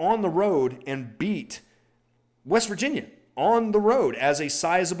 They went on the road and beat West Virginia on the road as a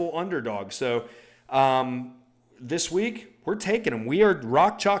sizable underdog. So this week, we're taking them. We are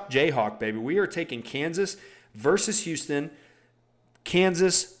Rock Chalk Jayhawk, baby. We are taking Kansas versus Houston.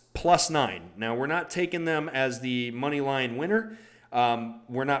 Kansas +9. Now, we're not taking them as the money line winner.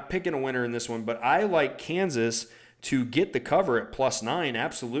 We're not picking a winner in this one, but I like Kansas to get the cover at +9,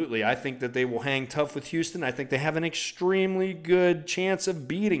 absolutely. I think that they will hang tough with Houston. I think they have an extremely good chance of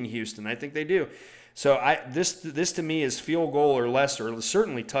beating Houston. I think they do. So this to me is field goal or less, or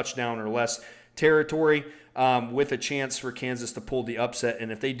certainly touchdown or less territory, with a chance for Kansas to pull the upset.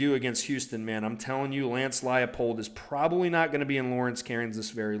 And if they do against Houston, man, I'm telling you, Lance Leipold is probably not going to be in Lawrence,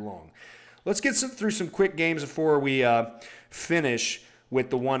 Kansas very long. Let's get through some quick games before we finish with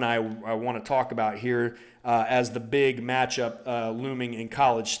the one I want to talk about here as the big matchup looming in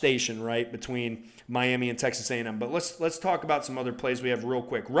College Station, right, between Miami and Texas A&M. But let's talk about some other plays we have real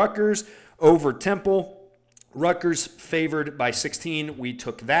quick. Rutgers over Temple. Rutgers favored by 16. We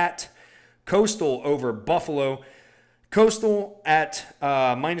took that. Coastal over Buffalo. Coastal at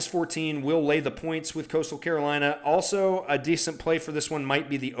 -14 will lay the points with Coastal Carolina. Also, a decent play for this one might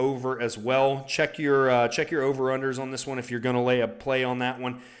be the over as well. Check your over-unders on this one if you're going to lay a play on that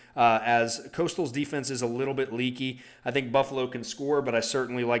one, as Coastal's defense is a little bit leaky. I think Buffalo can score, but I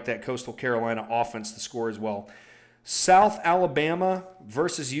certainly like that Coastal Carolina offense to score as well. South Alabama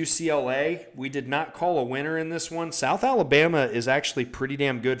versus UCLA. We did not call a winner in this one. South Alabama is actually pretty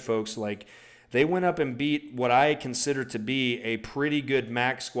damn good, folks. Like, they went up and beat what I consider to be a pretty good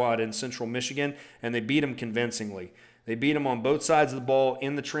MAC squad in Central Michigan, and they beat them convincingly. They beat them on both sides of the ball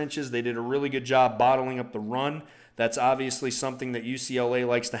in the trenches. They did a really good job bottling up the run. That's obviously something that UCLA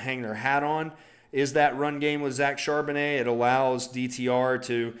likes to hang their hat on, is that run game with Zach Charbonnet. It allows DTR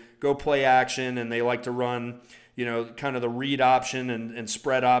to go play action, and they like to run, kind of the read option and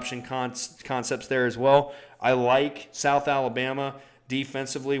spread option concepts there as well. I like South Alabama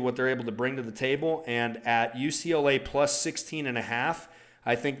defensively, what they're able to bring to the table. And at UCLA +16.5,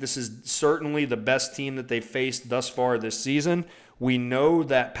 I think this is certainly the best team that they've faced thus far this season. We know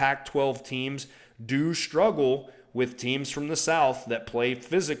that Pac-12 teams do struggle with teams from the South that play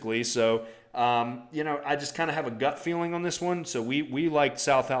physically. So, I just kind of have a gut feeling on this one. So we liked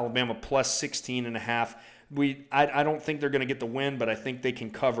South Alabama +16.5. I don't think they're going to get the win, but I think they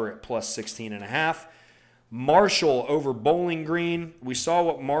can cover at +16.5. Marshall over Bowling Green. We saw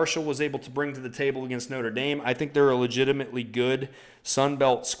what Marshall was able to bring to the table against Notre Dame. I think they're a legitimately good Sun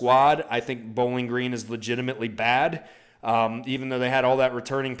Belt squad. I think Bowling Green is legitimately bad, even though they had all that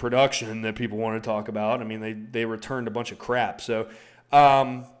returning production that people want to talk about. I mean, they returned a bunch of crap. So,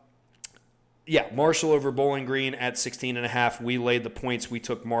 Marshall over Bowling Green at 16.5. We laid the points. We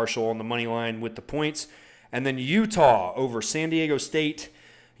took Marshall on the money line with the points. And then Utah over San Diego State.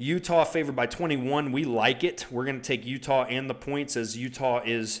 Utah favored by 21. We like it. We're going to take Utah and the points, as Utah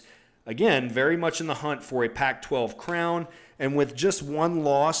is, again, very much in the hunt for a Pac-12 crown. And with just one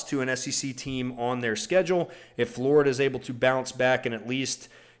loss to an SEC team on their schedule, if Florida is able to bounce back and at least,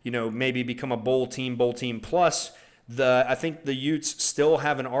 maybe become a bowl team plus, I think the Utes still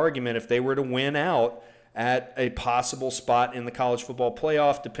have an argument if they were to win out at a possible spot in the college football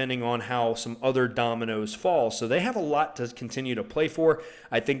playoff, depending on how some other dominoes fall. So they have a lot to continue to play for.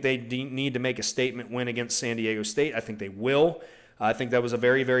 I think they need to make a statement win against San Diego State. I think they will. I think that was a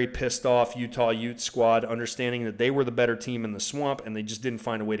very, very pissed off Utah Ute squad, understanding that they were the better team in the swamp and they just didn't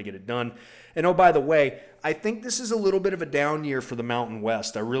find a way to get it done. And oh, by the way, I think this is a little bit of a down year for the Mountain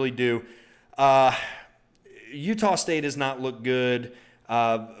West. I really do. Utah State has not looked good.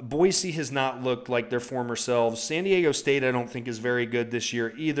 Boise has not looked like their former selves. San Diego State, I don't think, is very good this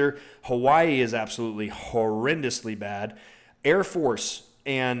year either. Hawaii is absolutely horrendously bad. Air Force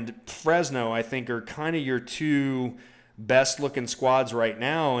and Fresno, I think, are kind of your two best-looking squads right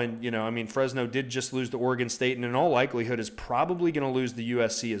now. And, Fresno did just lose to Oregon State and in all likelihood is probably going to lose to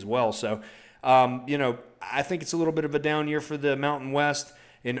USC as well. So, I think it's a little bit of a down year for the Mountain West.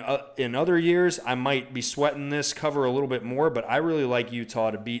 In other years, I might be sweating this cover a little bit more, but I really like Utah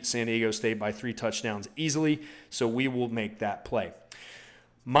to beat San Diego State by 3 touchdowns easily, so we will make that play.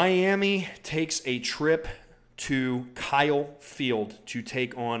 Miami takes a trip to Kyle Field to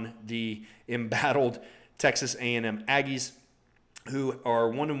take on the embattled Texas A&M Aggies, who are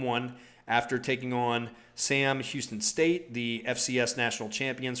 1-1 after taking on Sam Houston State, the FCS national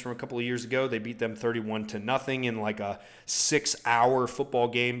champions from a couple of years ago. They beat them 31-0 in like a 6-hour football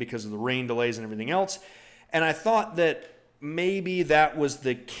game because of the rain delays and everything else. And I thought that maybe that was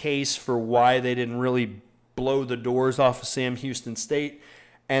the case for why they didn't really blow the doors off of Sam Houston State.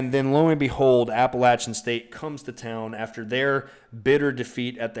 And then lo and behold, Appalachian State comes to town after their bitter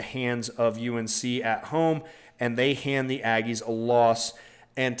defeat at the hands of UNC at home, and they hand the Aggies a loss.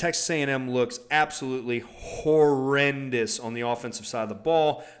 And Texas A&M looks absolutely horrendous on the offensive side of the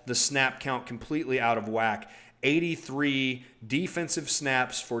ball. The snap count completely out of whack. 83 defensive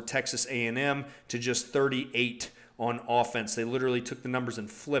snaps for Texas A&M to just 38 on offense. They literally took the numbers and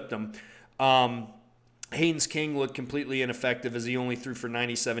flipped them. Haynes King looked completely ineffective as he only threw for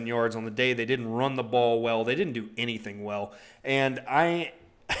 97 yards on the day. They didn't run the ball well. They didn't do anything well. And I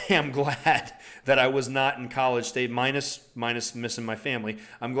am glad that I was not in College Station, minus missing my family.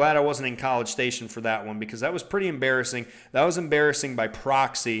 I'm glad I wasn't in College Station for that one because that was pretty embarrassing. That was embarrassing by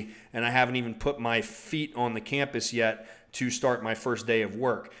proxy, and I haven't even put my feet on the campus yet to start my first day of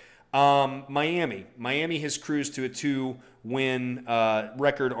work. Miami has cruised to a 2-win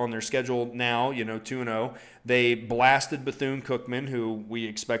record on their schedule now, 2-0. They blasted Bethune-Cookman, who we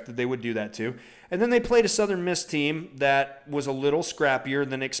expected they would do that to. And then they played a Southern Miss team that was a little scrappier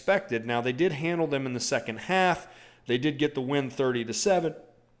than expected. Now, they did handle them in the second half. They did get the win 30-7.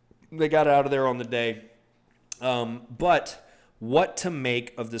 They got out of there on the day. But what to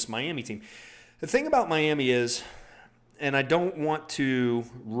make of this Miami team? The thing about Miami is, and I don't want to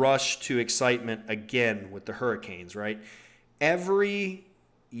rush to excitement again with the Hurricanes, right? Every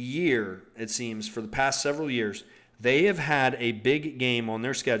year, it seems, for the past several years, they have had a big game on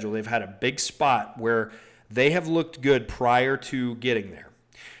their schedule. They've had a big spot where they have looked good prior to getting there.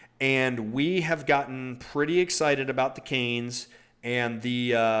 And we have gotten pretty excited about the Canes and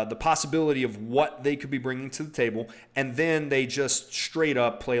the possibility of what they could be bringing to the table, and then they just straight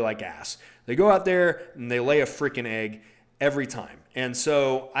up play like ass. They go out there and they lay a freaking egg every time. And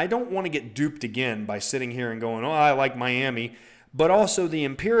so I don't want to get duped again by sitting here and going, oh, I like Miami. But also the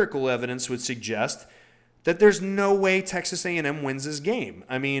empirical evidence would suggest that there's no way Texas A&M wins this game.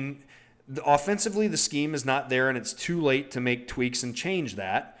 I mean, offensively, the scheme is not there, and it's too late to make tweaks and change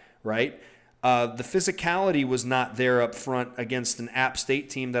that, right? The physicality was not there up front against an App State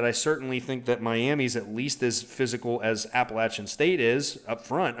team that I certainly think that Miami's at least as physical as Appalachian State is up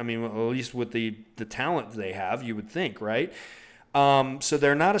front. I mean, at least with the talent they have, you would think, right? So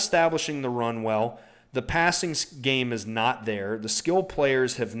they're not establishing the run well. The passing game is not there. The skill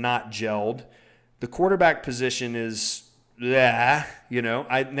players have not gelled. The quarterback position is, now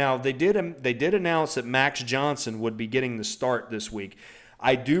they did announce that Max Johnson would be getting the start this week.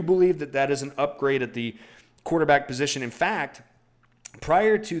 I do believe that is an upgrade at the quarterback position. In fact,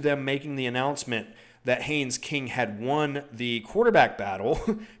 prior to them making the announcement that Haynes King had won the quarterback battle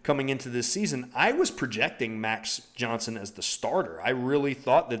coming into this season, I was projecting Max Johnson as the starter. I really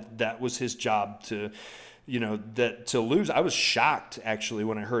thought that was his job to lose. I was shocked, actually,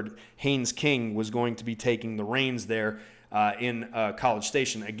 when I heard Haynes King was going to be taking the reins there in College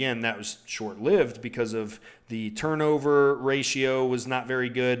Station. Again, that was short-lived because of the turnover ratio was not very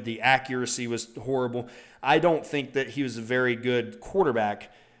good. The accuracy was horrible. I don't think that he was a very good quarterback.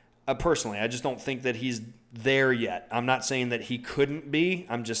 Personally, I just don't think that he's there yet. I'm not saying that he couldn't be.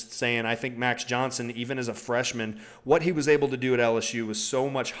 I'm just saying I think Max Johnson, even as a freshman, what he was able to do at LSU was so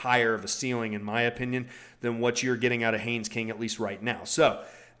much higher of a ceiling, in my opinion, than what you're getting out of Haynes King, at least right now. So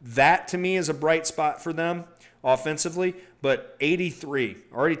that, to me, is a bright spot for them offensively. But 83,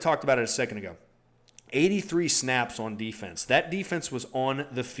 already talked about it a second ago, 83 snaps on defense. That defense was on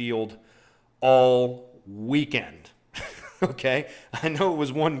the field all weekend. Okay? I know it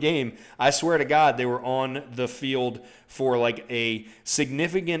was one game. I swear to God, they were on the field for like a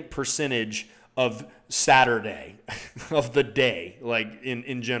significant percentage of Saturday, of the day, like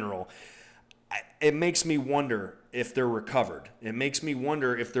in general. It makes me wonder if they're recovered. It makes me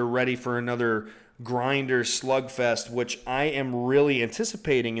wonder if they're ready for another grinder slugfest, which I am really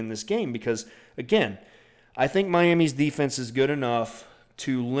anticipating in this game because, again, I think Miami's defense is good enough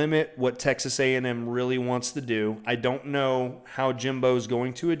to limit what Texas A&M really wants to do. I don't know how Jimbo's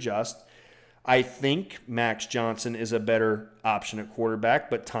going to adjust. I think Max Johnson is a better option at quarterback,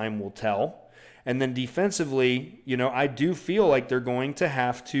 but time will tell. And then defensively, I do feel like they're going to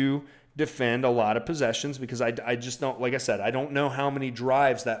have to defend a lot of possessions because I just don't, like I said, I don't know how many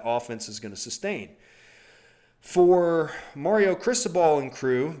drives that offense is going to sustain. For Mario Cristobal and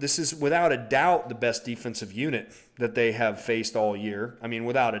crew, this is without a doubt the best defensive unit that they have faced all year. I mean,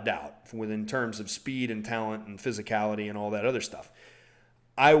 without a doubt, in terms of speed and talent and physicality and all that other stuff.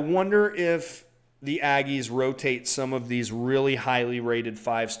 I wonder if the Aggies rotate some of these really highly rated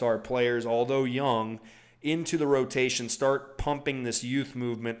 5-star players, although young, into the rotation, start pumping this youth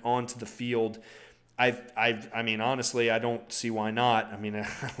movement onto the field. I mean, honestly, I don't see why not. I mean, I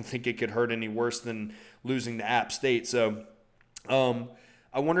don't think it could hurt any worse than losing to App State. So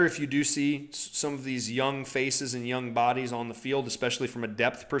I wonder if you do see some of these young faces and young bodies on the field, especially from a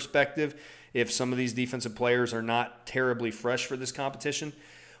depth perspective, if some of these defensive players are not terribly fresh for this competition.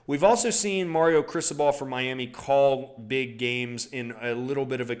 We've also seen Mario Cristobal from Miami call big games in a little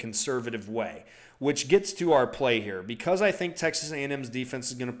bit of a conservative way, which gets to our play here. Because I think Texas A&M's defense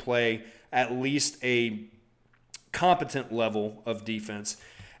is going to play at least a competent level of defense,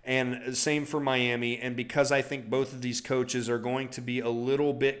 and same for Miami, and because I think both of these coaches are going to be a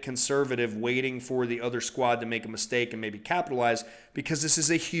little bit conservative, waiting for the other squad to make a mistake and maybe capitalize, because this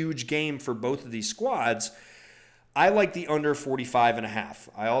is a huge game for both of these squads, I like the under 45.5.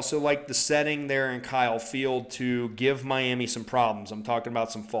 I also like the setting there in Kyle Field to give Miami some problems. I'm talking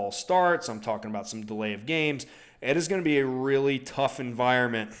about some false starts. I'm talking about some delay of games. It is going to be a really tough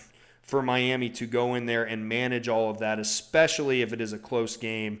environment for Miami to go in there and manage all of that, especially if it is a close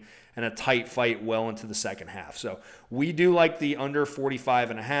game and a tight fight well into the second half. So we do like the under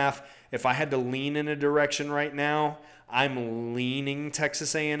 45.5. If I had to lean in a direction right now, I'm leaning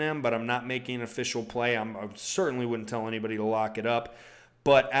Texas A&M, but I'm not making an official play. I certainly wouldn't tell anybody to lock it up.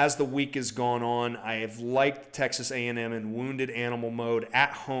 But as the week has gone on, I have liked Texas A&M in wounded animal mode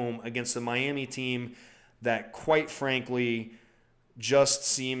at home against a Miami team that, quite frankly, just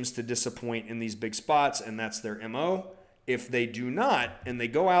seems to disappoint in these big spots, and that's their MO. If they do not, and they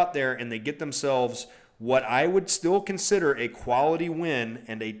go out there and they get themselves what I would still consider a quality win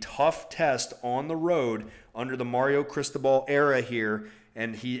and a tough test on the road under the Mario Cristobal era here,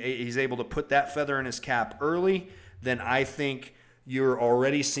 and he's able to put that feather in his cap early, then I think you're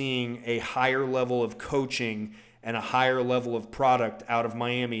already seeing a higher level of coaching and a higher level of product out of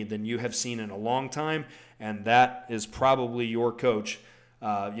Miami than you have seen in a long time, and that is probably your coach,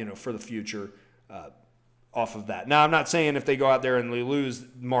 for the future off of that. Now, I'm not saying if they go out there and they lose,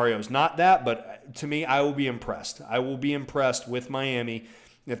 Mario's not that, but to me, I will be impressed. I will be impressed with Miami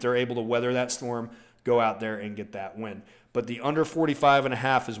if they're able to weather that storm, go out there and get that win. But the under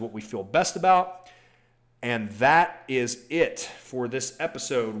 45.5 is what we feel best about. And that is it for this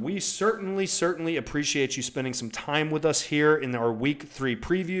episode. We certainly appreciate you spending some time with us here in our Week 3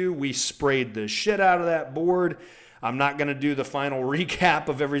 preview. We sprayed the shit out of that board. I'm not going to do the final recap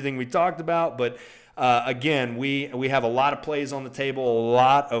of everything we talked about, but again, we have a lot of plays on the table, a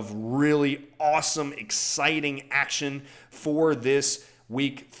lot of really awesome, exciting action for this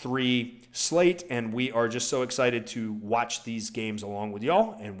Week 3 slate, and we are just so excited to watch these games along with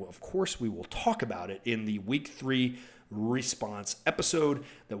y'all, and of course we will talk about it in the Week 3 response episode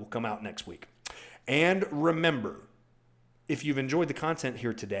that will come out next week. And remember, if you've enjoyed the content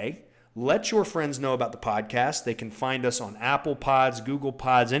here today, let your friends know about the podcast. They can find us on Apple Pods, Google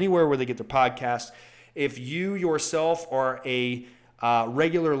Pods, anywhere where they get their podcasts. If you yourself are a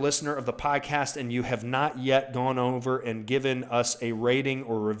regular listener of the podcast and you have not yet gone over and given us a rating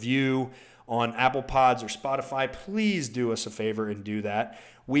or review on Apple Pods or Spotify, please do us a favor and do that.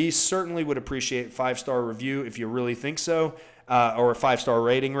 We certainly would appreciate a 5-star review if you really think so, or a 5-star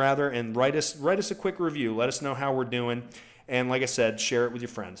rating rather, and write us a quick review. Let us know how we're doing. And like I said, share it with your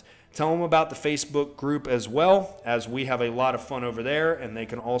friends. Tell them about the Facebook group as well, as we have a lot of fun over there, and they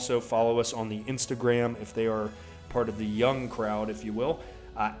can also follow us on the Instagram if they are part of the young crowd, if you will.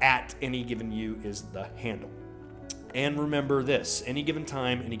 At Any Given You is the handle. And remember this, any given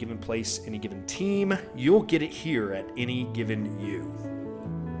time, any given place, any given team, you'll get it here at Any Given You.